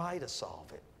least try to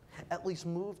solve it, at least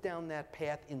move down that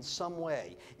path in some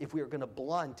way if we are going to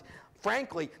blunt,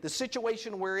 frankly, the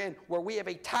situation we're in where we have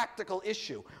a tactical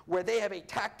issue, where they have a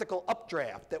tactical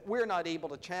updraft that we're not able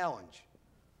to challenge.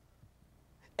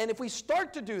 And if we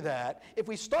start to do that, if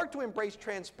we start to embrace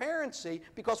transparency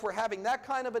because we're having that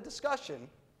kind of a discussion,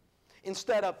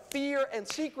 instead of fear and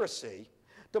secrecy,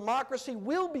 democracy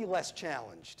will be less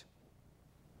challenged.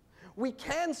 We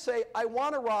can say, I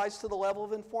want to rise to the level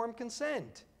of informed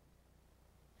consent.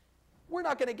 We're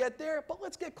not going to get there, but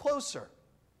let's get closer.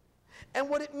 And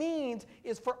what it means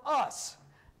is for us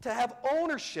to have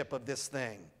ownership of this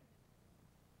thing.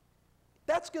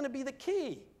 That's going to be the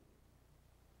key.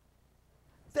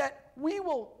 That we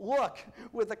will look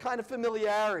with a kind of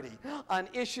familiarity on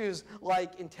issues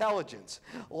like intelligence,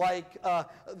 like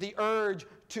the urge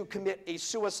to commit a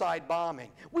suicide bombing.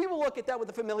 We will look at that with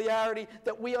a familiarity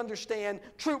that we understand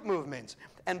troop movements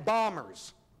and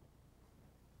bombers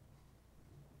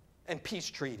and peace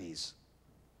treaties.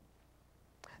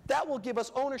 That will give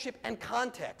us ownership and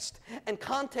context. And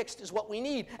context is what we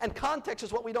need, and context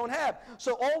is what we don't have.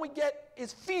 So all we get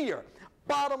is fear.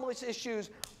 Bottomless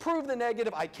issues, prove the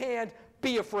negative, I can't,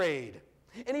 be afraid.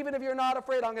 And even if you're not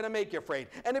afraid, I'm going to make you afraid.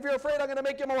 And if you're afraid, I'm going to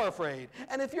make you more afraid.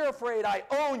 And if you're afraid, I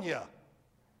own you.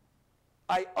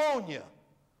 I own you.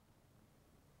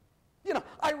 You know,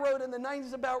 I wrote in the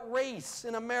 90s about race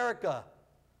in America.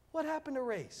 What happened to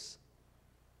race?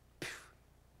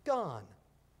 Gone.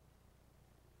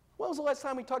 When was the last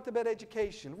time we talked about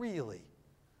education, really?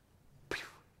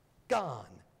 Gone.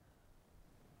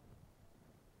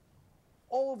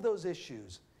 All of those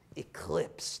issues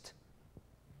eclipsed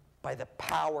by the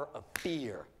power of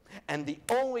fear. And the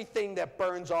only thing that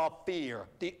burns off fear,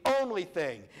 the only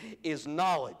thing, is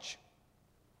knowledge.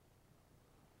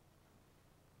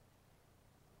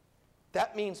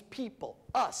 That means people,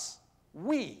 us,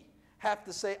 we, have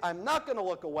to say, I'm not going to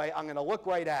look away, I'm going to look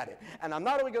right at it. And I'm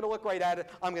not only going to look right at it,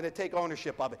 I'm going to take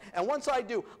ownership of it. And once I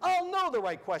do, I'll know the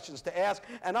right questions to ask,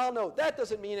 and I'll know that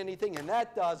doesn't mean anything, and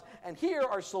that does, and here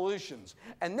are solutions.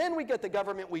 And then we get the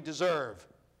government we deserve.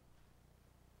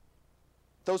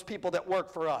 Those people that work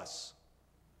for us.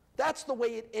 That's the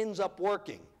way it ends up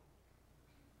working.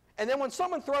 And then when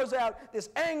someone throws out this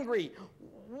angry,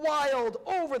 wild,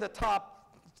 over-the-top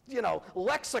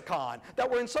lexicon that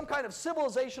we're in some kind of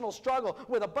civilizational struggle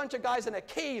with a bunch of guys in a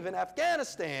cave in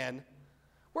Afghanistan,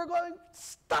 we're going,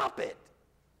 stop it.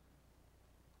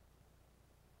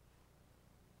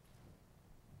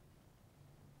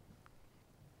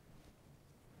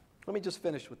 Let me just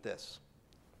finish with this.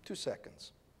 2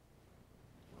 seconds.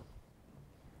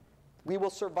 We will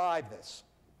survive this.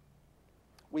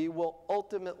 We will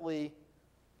ultimately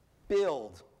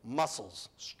build muscles,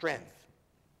 strength,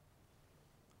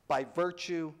 by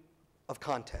virtue of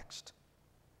context,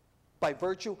 by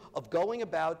virtue of going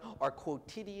about our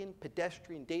quotidian,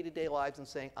 pedestrian, day-to-day lives and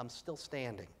saying, I'm still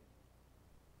standing.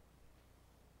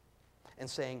 And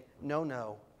saying, no,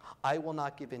 no, I will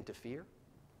not give in to fear.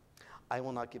 I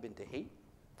will not give in to hate.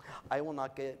 I will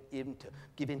not give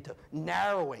in to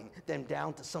narrowing them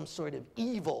down to some sort of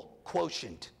evil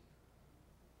quotient.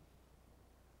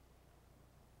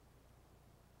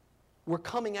 We're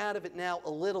coming out of it now a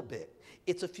little bit.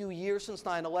 It's a few years since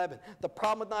 9/11. The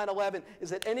problem with 9/11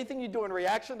 is that anything you do in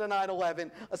reaction to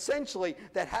 9/11, essentially,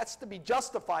 that has to be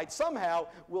justified somehow,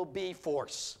 will be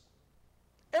force.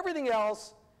 Everything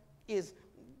else is,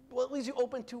 well, it leaves you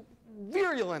open to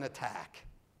virulent attack.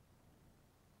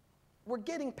 We're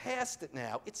getting past it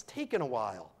now. It's taken a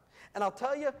while. And I'll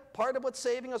tell you, part of what's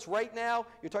saving us right now,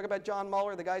 you're talking about John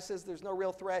Mueller, the guy says there's no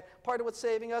real threat. Part of what's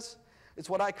saving us, it's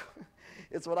what I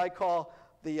call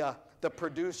the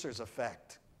producer's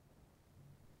effect.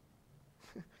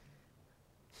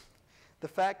 The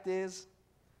fact is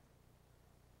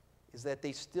that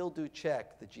they still do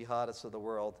check the jihadists of the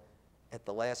world at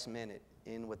the last minute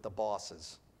in with the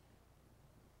bosses.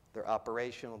 They're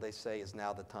operational, they say, is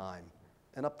now the time.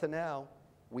 And up to now,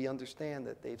 we understand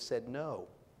that they've said no,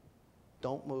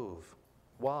 don't move.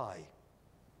 Why?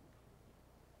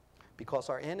 Because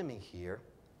our enemy here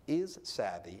is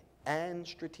savvy and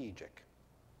strategic.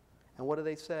 And what do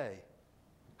they say?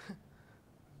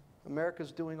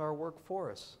 America's doing our work for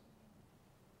us.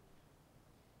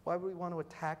 Why would we want to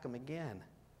attack them again?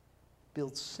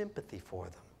 Build sympathy for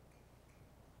them.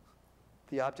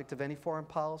 The object of any foreign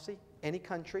policy, any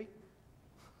country,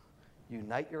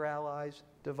 unite your allies,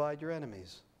 divide your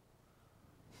enemies.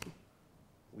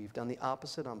 We've done the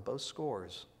opposite on both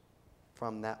scores.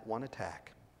 from that one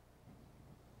attack.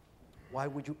 Why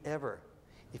would you ever,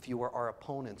 if you were our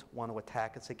opponents, want to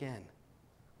attack us again?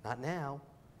 Not now.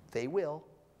 They will,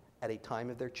 at a time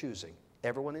of their choosing.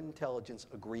 Everyone in intelligence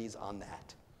agrees on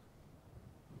that.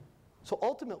 So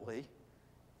ultimately,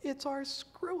 it's our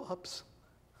screw-ups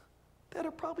that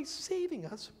are probably saving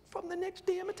us from the next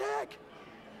damn attack.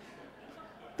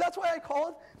 That's why I call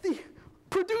it the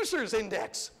producer's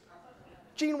index.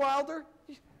 Gene Wilder,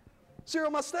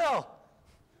 Zero Mostel.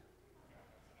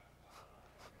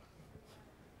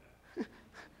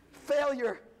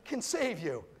 Failure can save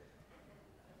you.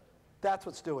 That's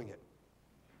what's doing it.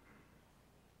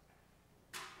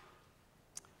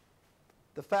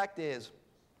 The fact is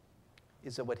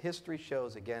that what history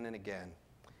shows again and again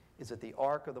is that the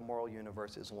arc of the moral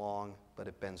universe is long, but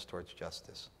it bends towards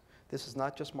justice. This is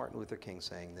not just Martin Luther King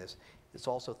saying this. It's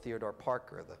also Theodore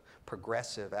Parker, the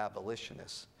progressive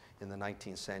abolitionist in the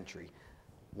 19th century.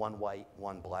 One white,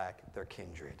 one black, they're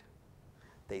kindred.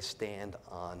 They stand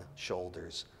on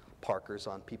shoulders. Parker's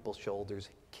on people's shoulders,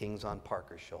 King's on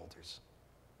Parker's shoulders.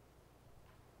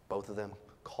 Both of them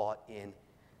caught in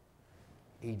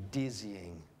a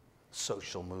dizzying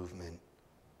social movement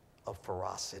of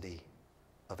ferocity,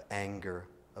 of anger,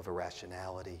 of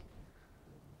irrationality.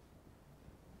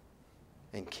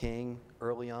 And King,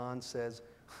 early on, says,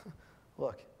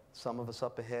 look, some of us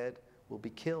up ahead will be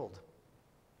killed.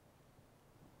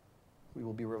 We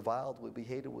will be reviled, we'll be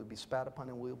hated, we'll be spat upon,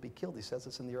 and we'll be killed. He says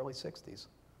this in the early 60s.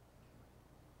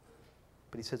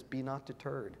 But he says, be not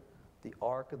deterred. The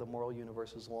arc of the moral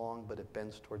universe is long, but it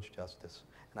bends towards justice.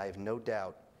 And I have no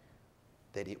doubt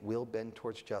that it will bend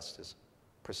towards justice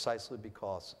precisely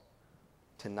because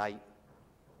tonight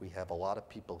we have a lot of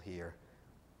people here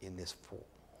in this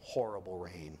horrible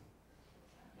rain.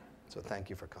 So thank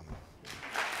you for coming.